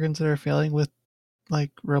her organs that are failing with like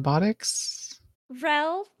robotics?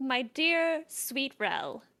 Rel, my dear, sweet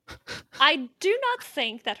Rel, I do not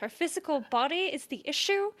think that her physical body is the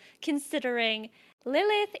issue, considering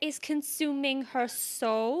Lilith is consuming her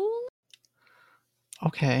soul.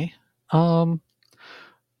 Okay.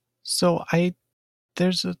 So I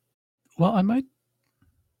might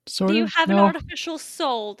sort Do you of have an know. artificial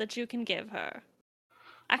soul that you can give her?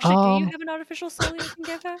 Actually, do you have an artificial soul you can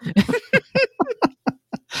give her?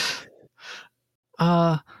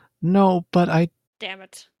 No, but I Damn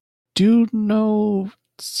it. do know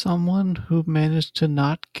someone who managed to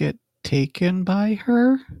not get taken by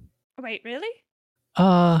her. Wait, really?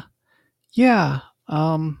 Yeah.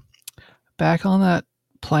 Back on that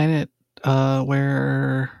planet,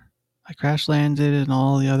 where I crash landed and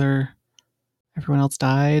everyone else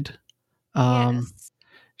died. Yes.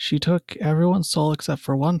 She took everyone's soul except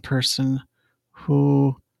for one person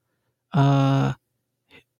who,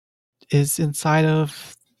 is inside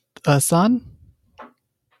of a sun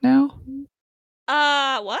now.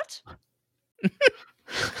 What?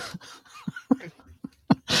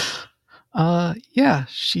 Yeah,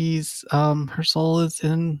 she's her soul is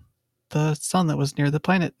in the sun that was near the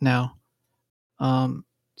planet now.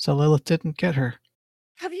 So Lilith didn't get her.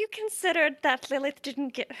 Have you considered that Lilith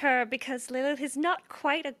didn't get her because Lilith is not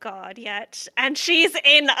quite a god yet, and she's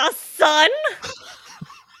in a sun?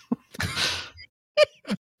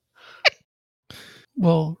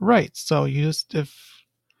 Well, right. So we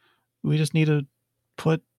just need to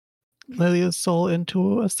put Lilia's soul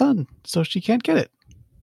into a sun, so she can't get it.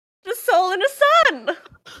 The soul in a sun!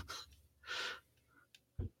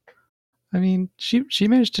 I mean, she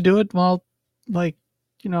managed to do it while, like,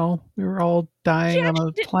 we were all dying on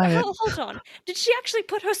a planet. Hold on. Did she actually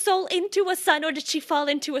put her soul into a sun, or did she fall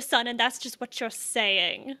into a sun, and that's just what you're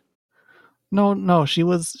saying? No, she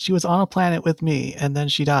was on a planet with me, and then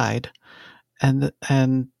she died, and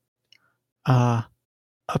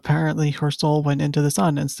apparently her soul went into the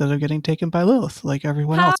sun instead of getting taken by Lilith, like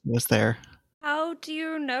everyone else who was there. How do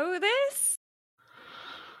you know this?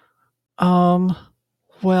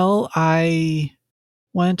 Well, I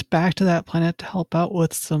went back to that planet to help out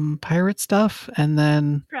with some pirate stuff, and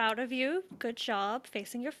then Proud of you. Good job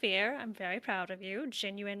facing your fear. I'm very proud of you.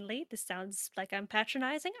 Genuinely. This sounds like I'm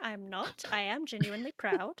patronizing. I'm not. I am genuinely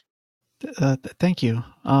proud. thank you.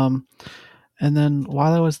 And then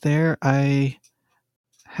while I was there, I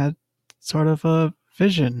had sort of a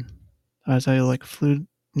vision as I flew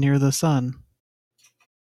near the sun.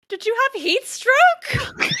 Did you have heat stroke?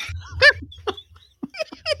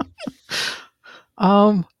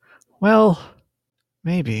 Well,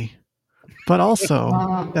 maybe. But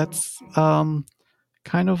also, that's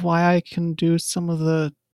kind of why I can do some of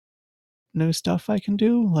the new stuff I can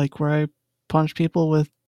do, like where I punch people with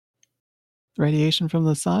radiation from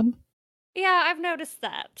the sun. Yeah, I've noticed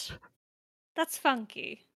that. That's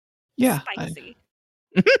funky. Yeah. Spicy.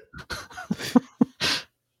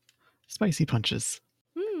 Spicy punches.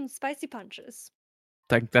 Spicy punches.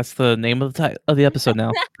 That's the name of the episode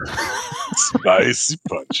now. Spicy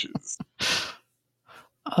punches.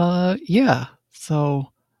 Yeah.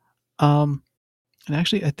 So, and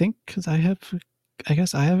actually, I think because I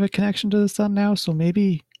guess I have a connection to the sun now. So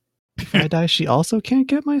maybe if I die, she also can't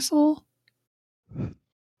get my soul.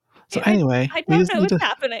 So anyway, I we don't just know need what's to.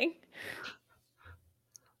 happening.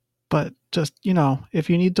 But just if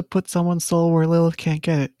you need to put someone's soul where Lilith can't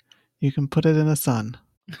get it, you can put it in the sun.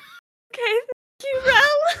 Okay, thank you,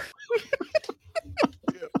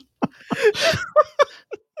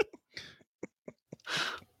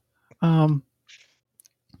 Rel.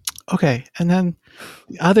 Okay, and then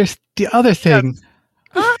the other thing.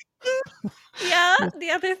 Yeah,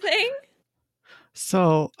 the other thing.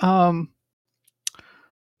 So,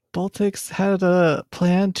 Baltics had a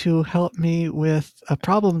plan to help me with a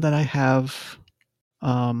problem that I have.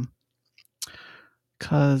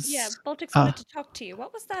 Cause Yeah, Baltics wanted to talk to you.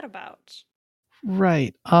 What was that about?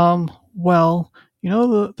 right. Well,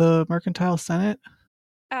 the Mercantile Senate.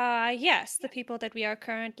 Yes, the people that we are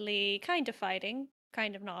currently kind of fighting,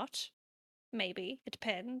 kind of not. Maybe it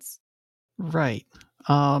depends. Right.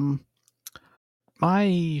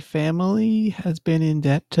 My family has been in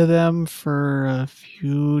debt to them for a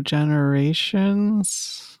few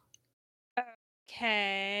generations.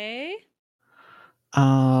 Okay.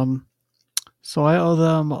 So I owe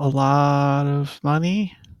them a lot of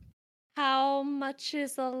money. How much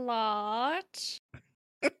is a lot?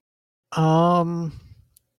 Well,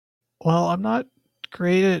 I'm not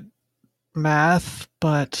great at math,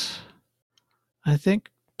 but I think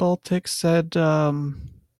Baltic said, did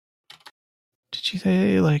she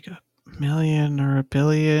say like a million or a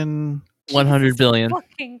billion? 100 Jesus billion.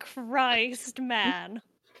 Fucking Christ, man.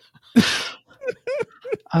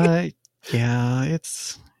 Yeah,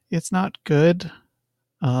 it's not good.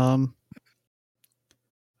 I've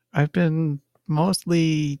been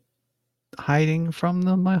mostly hiding from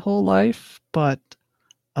them my whole life, but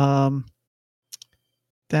then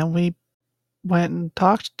we went and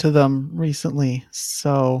talked to them recently,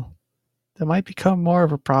 so that might become more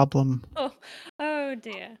of a problem. Oh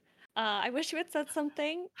dear. I wish you had said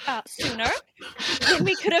something sooner. Then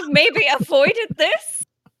we could have maybe avoided this.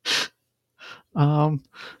 I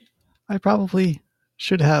probably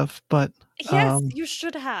should have, but Yes, you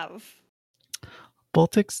should have.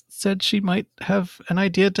 Baltic said she might have an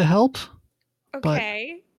idea to help.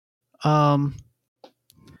 Okay. But I'm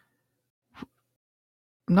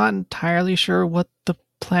not entirely sure what the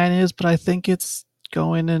plan is, but I think it's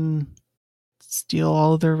go in and steal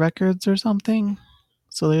all of their records or something,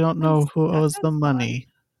 so they don't know who owes them money.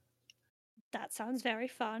 That sounds very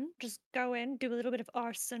fun. Just go in, do a little bit of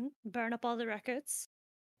arson, burn up all the records.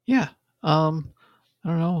 Yeah. I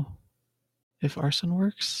don't know if arson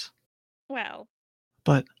works. Well,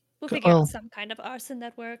 but we'll figure out some kind of arson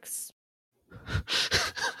that works.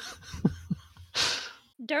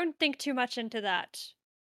 Don't think too much into that.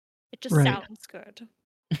 It just sounds good.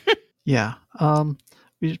 Yeah.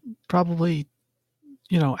 We probably,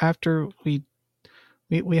 after we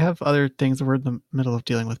have other things that we're in the middle of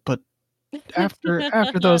dealing with, but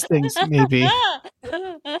after those things, maybe.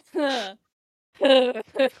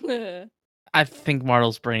 I think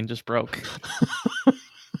Martel's brain just broke.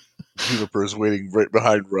 Juniper's waiting right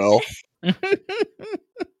behind Rel.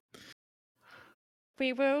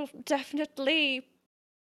 We will definitely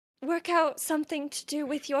work out something to do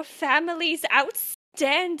with your family's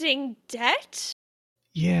outstanding debt.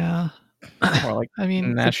 Yeah. More like I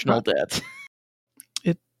mean, national debt.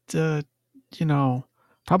 It,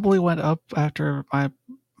 probably went up after my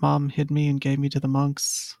mom hid me and gave me to the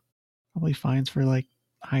monks. Probably fines for like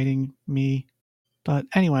hiding me. But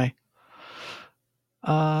anyway.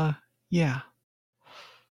 Yeah.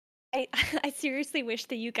 I seriously wish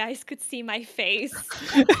that you guys could see my face.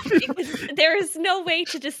 There is no way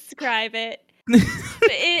to describe it.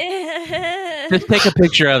 Just take a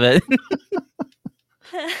picture of it.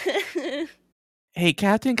 Hey,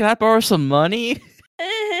 Captain, can I borrow some money?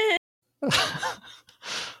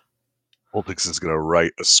 Baltics is going to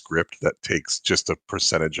write a script that takes just a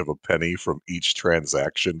percentage of a penny from each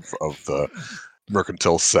transaction of the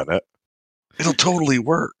Mercantile Senate. It'll totally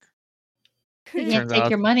work. You can't take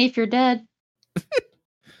your money if you're dead.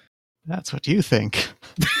 That's what you think.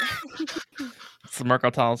 It's the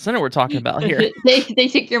Mercantile Senate we're talking about here. They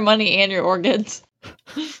take your money and your organs.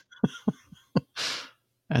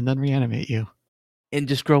 And then reanimate you. And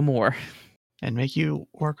just grow more. And make you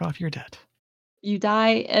work off your debt. You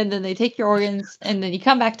die, and then they take your organs, and then you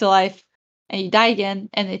come back to life, and you die again,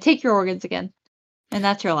 and they take your organs again. And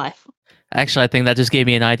that's your life. Actually, I think that just gave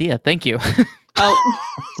me an idea. Thank you. Oh,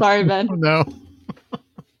 sorry, Ben. Oh, no.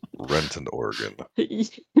 Rent an organ.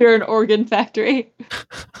 You're an organ factory.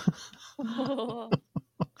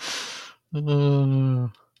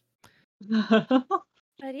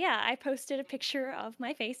 But yeah, I posted a picture of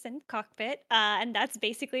my face in cockpit, and that's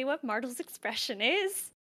basically what Martel's expression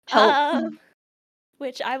is. Help.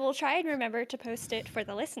 Which I will try and remember to post it for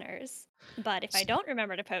the listeners. But if I don't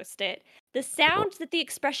remember to post it, the sound that the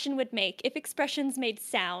expression would make, if expressions made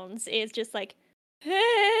sounds, is just like.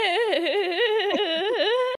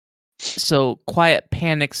 So quiet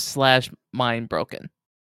panic / mind broken.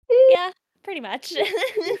 Yeah, pretty much.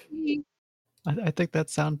 I think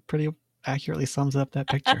that sound pretty accurately sums up that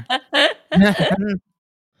picture.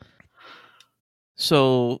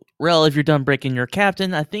 So, Rel, if you're done breaking your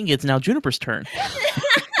captain, I think it's now Juniper's turn.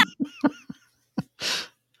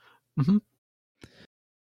 hmm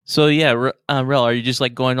So yeah, Rel, are you just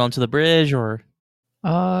like going onto the bridge or?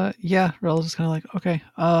 Yeah, Rel's just kind of like, okay,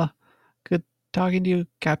 good talking to you,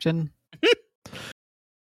 Captain.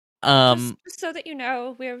 Just so that you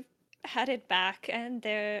know, we're headed back, and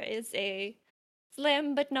there is a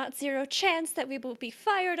slim but not zero chance that we will be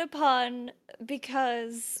fired upon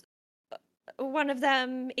because one of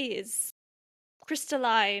them is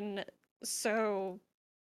crystalline. So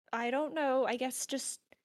I don't know. I guess just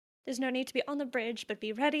there's no need to be on the bridge, but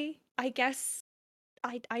be ready. I guess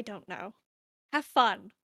I don't know. Have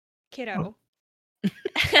fun, kiddo.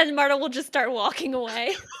 And Marta will just start walking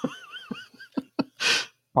away.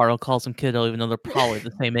 Martel calls him kiddo, even though they're probably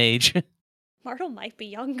the same age. Marta might be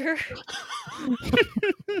younger.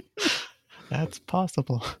 That's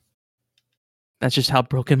possible. That's just how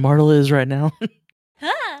broken Martel is right now.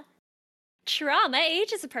 Huh? Trauma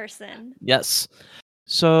ages a person. Yes.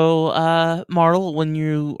 So, Martel, when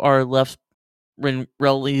you are left, when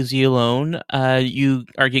Rel leaves you alone, you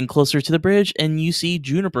are getting closer to the bridge, and you see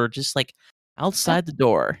Juniper just like outside the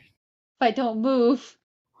door. If I don't move,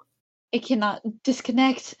 it cannot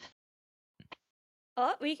disconnect.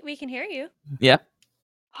 Oh, we can hear you. Yeah. Can you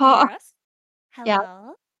Huh. hear us? Yeah.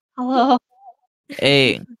 Hello? Hello.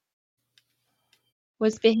 Hey.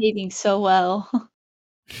 Was behaving so well.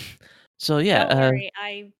 So yeah. Don't worry,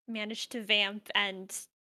 I managed to vamp and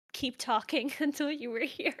keep talking until you were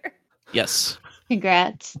here. Yes.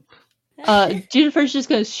 Congrats. Juniper's just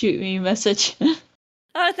gonna shoot me a message.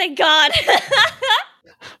 Oh, thank God.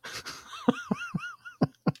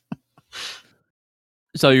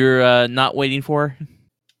 So you're not waiting for her?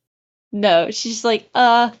 No, she's like,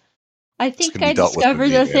 I think gonna be I dealt with discovered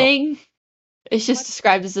in a email. thing. It's just What?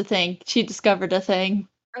 described as a thing. She discovered a thing.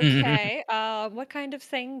 Okay, what kind of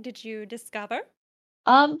thing did you discover?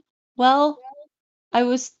 Well, I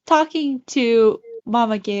was talking to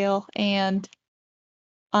Mama Gail, and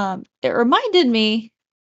it reminded me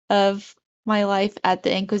of my life at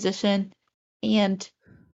the Inquisition, and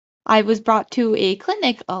I was brought to a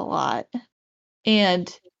clinic a lot,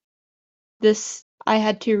 and I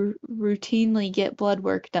had to routinely get blood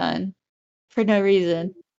work done for no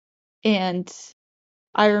reason. And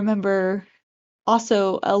I remember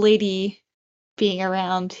also a lady being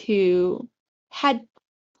around who had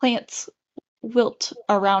plants wilt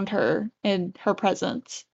around her in her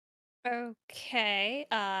presence. Okay,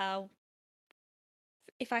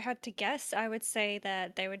 if I had to guess, I would say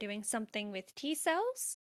that they were doing something with T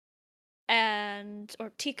cells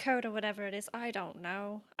or T code or whatever it is. I don't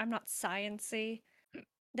know. I'm not sciency.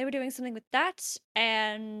 They were doing something with that,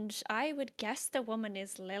 and I would guess the woman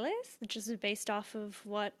is Lilith, just based off of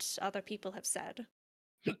what other people have said.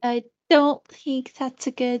 I don't think that's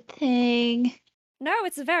a good thing. No,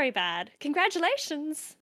 it's very bad.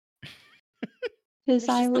 Congratulations. Because It's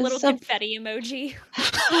I just a little was confetti emoji.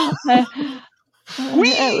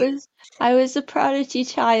 I was a prodigy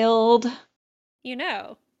child. You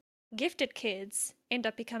know, gifted kids end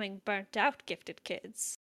up becoming burnt out gifted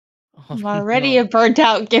kids. I'm already a burnt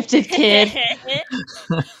out gifted kid.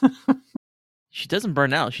 She doesn't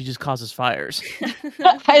burn out. She just causes fires.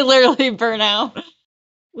 I literally burn out.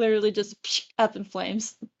 Literally just up in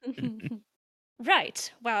flames.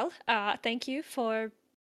 Right. Well, thank you for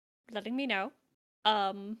letting me know.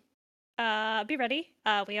 Be ready.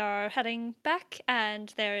 We are heading back,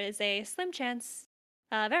 and there is a slim chance,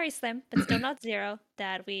 very slim, but still not zero,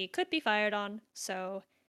 that we could be fired on. So,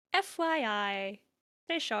 FYI,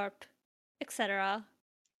 stay sharp, etc.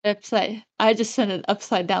 I just sent an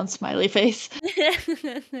upside down smiley face.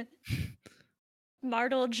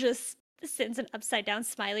 Martel just sends an upside down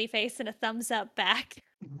smiley face and a thumbs up back.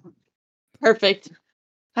 Perfect.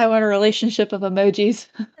 I want a relationship of emojis.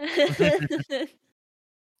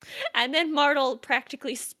 And then Martel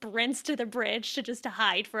practically sprints to the bridge to just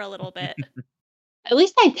hide for a little bit. At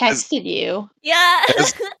least I texted you. Yeah.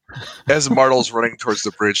 As Martel's running towards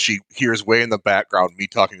the bridge, she hears way in the background me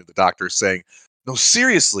talking to the doctor saying, "No,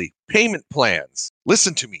 seriously, payment plans.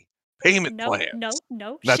 Listen to me. payment No, plans.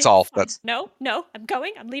 no. That's shit, all. fine. That's No. I'm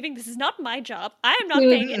going. I'm leaving. This is not my job. I am not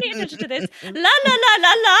paying any attention to this. La la la la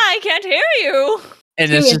la. I can't hear you. And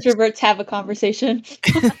Two it's just, introverts have a conversation.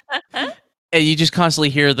 and you just constantly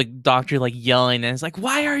hear the doctor like yelling, and it's like,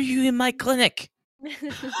 "Why are you in my clinic?"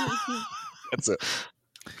 that's it.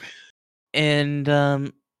 And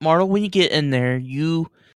Martel, when you get in there,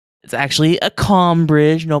 it's actually a calm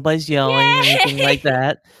bridge. Nobody's yelling or anything like Yay!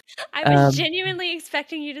 that. I was Um, genuinely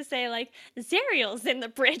expecting you to say like Zariel's in the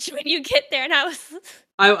bridge when you get there, and I was.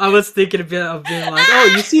 I was thinking of being like,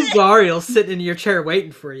 oh, you see Zariel sitting in your chair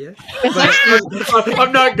waiting for you. It's But actually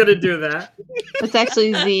I'm not gonna do that. it's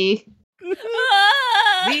actually Z.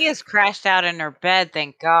 V has crashed out in her bed,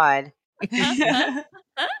 thank God. I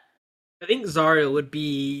think Zariel would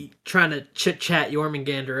be trying to chit-chat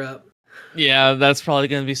Jormungandr up. yeah, that's probably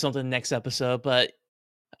going to be something next episode. But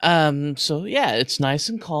so yeah, it's nice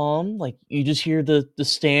and calm. Like you just hear the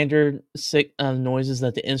standard noises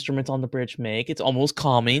that the instruments on the bridge make. It's almost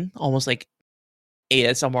calming, almost like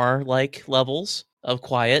ASMR like levels of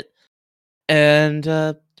quiet. And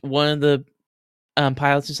one of the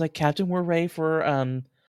pilots is like, "Captain, we're ready for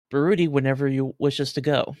Baruti whenever you wish us to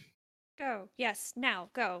go." Go. Yes. Now.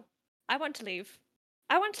 Go. I want to leave.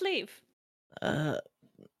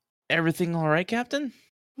 Everything all right, Captain?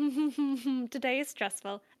 Today is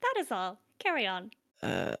stressful. That is all. Carry on.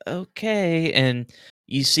 Okay. And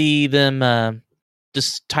you see them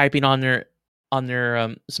just typing on their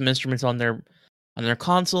some instruments on their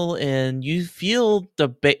console, and you feel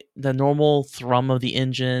the normal thrum of the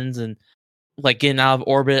engines and like getting out of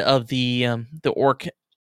orbit of the orc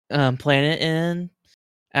planet. And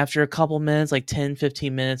after a couple minutes, like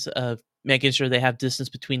 10-15 minutes of making sure they have distance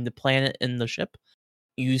between the planet and the ship,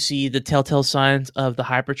 you see the telltale signs of the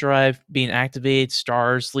hyperdrive being activated,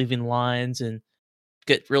 stars leaving lines, and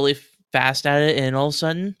get really fast at it. And all of a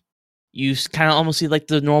sudden, you kind of almost see like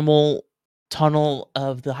the normal tunnel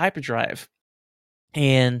of the hyperdrive.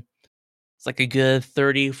 And it's like a good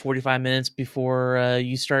 30-45 minutes before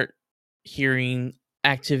you start hearing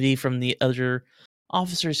activity from the other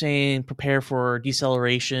officers saying prepare for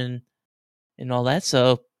deceleration and all that.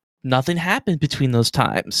 So nothing happened between those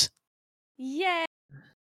times. Yay!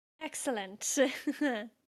 Excellent.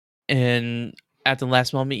 And at the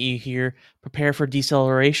last moment, you hear prepare for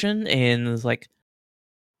deceleration, and it's like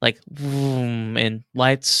vroom, and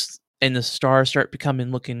lights and the stars start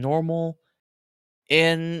looking normal,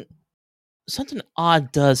 and something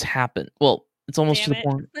odd does happen. Well, it's almost Damn to the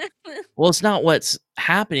point. Well, it's not what's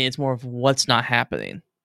happening; it's more of what's not happening.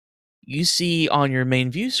 You see on your main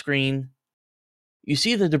view screen, you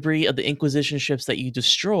see the debris of the Inquisition ships that you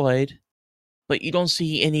destroyed, but you don't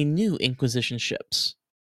see any new Inquisition ships.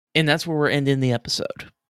 And that's where we're ending the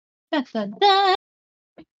episode. Dun, dun, dun.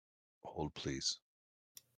 Hold, please.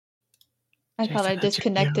 I Jason, thought I how'd you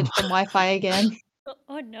disconnected feel? from Wi-Fi again.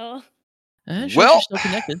 Oh no. Sure, Well- you're still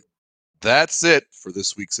connected. That's it for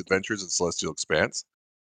this week's Adventures in Celestial Expanse.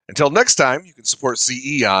 Until next time, you can support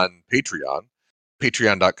CE on Patreon,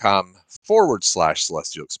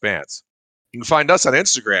 patreon.com/Celestial Expanse. You can find us on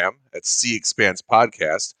Instagram at C Expanse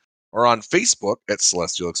Podcast or on Facebook at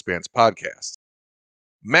Celestial Expanse Podcast.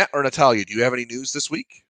 Matt or Natalia, do you have any news this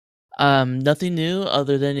week? Nothing new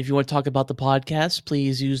other than if you want to talk about the podcast,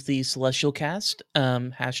 please use the Celestial Cast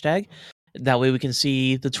hashtag. That way we can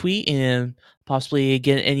see the tweet and possibly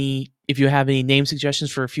get if you have any name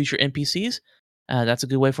suggestions for future NPCs, that's a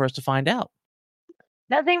good way for us to find out.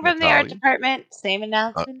 Nothing from the art Natalia? department. Same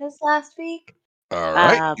announcement as last week. All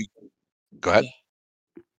right. Uh, Go ahead.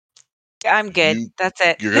 I'm good. You- That's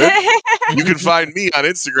it. you're good? You can find me on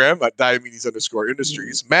Instagram at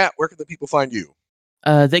Diomedes_Industries. Matt, where can the people find you?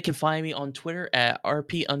 They can find me on Twitter at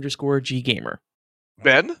RP_GGamer.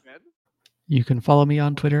 Ben? You can follow me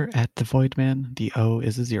on Twitter at the Voidman. The O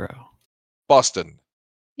is a 0. Boston.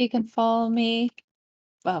 You can follow me.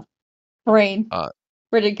 Well, brain. Uh,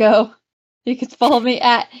 Where'd it go? You can follow me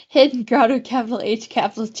at Hidden Grotto capital H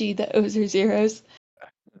capital G. The O's are zeros.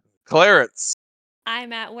 Clarence.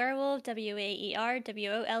 I'm at Werewolf,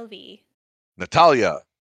 WAERWOLV. Natalia.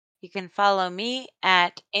 You can follow me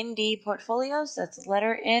at ND Portfolios. That's the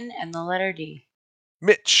letter N and the letter D.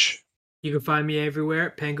 Mitch. You can find me everywhere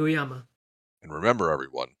at Panguyama. And remember,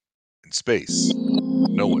 everyone, in space,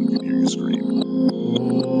 no one can hear you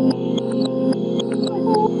scream.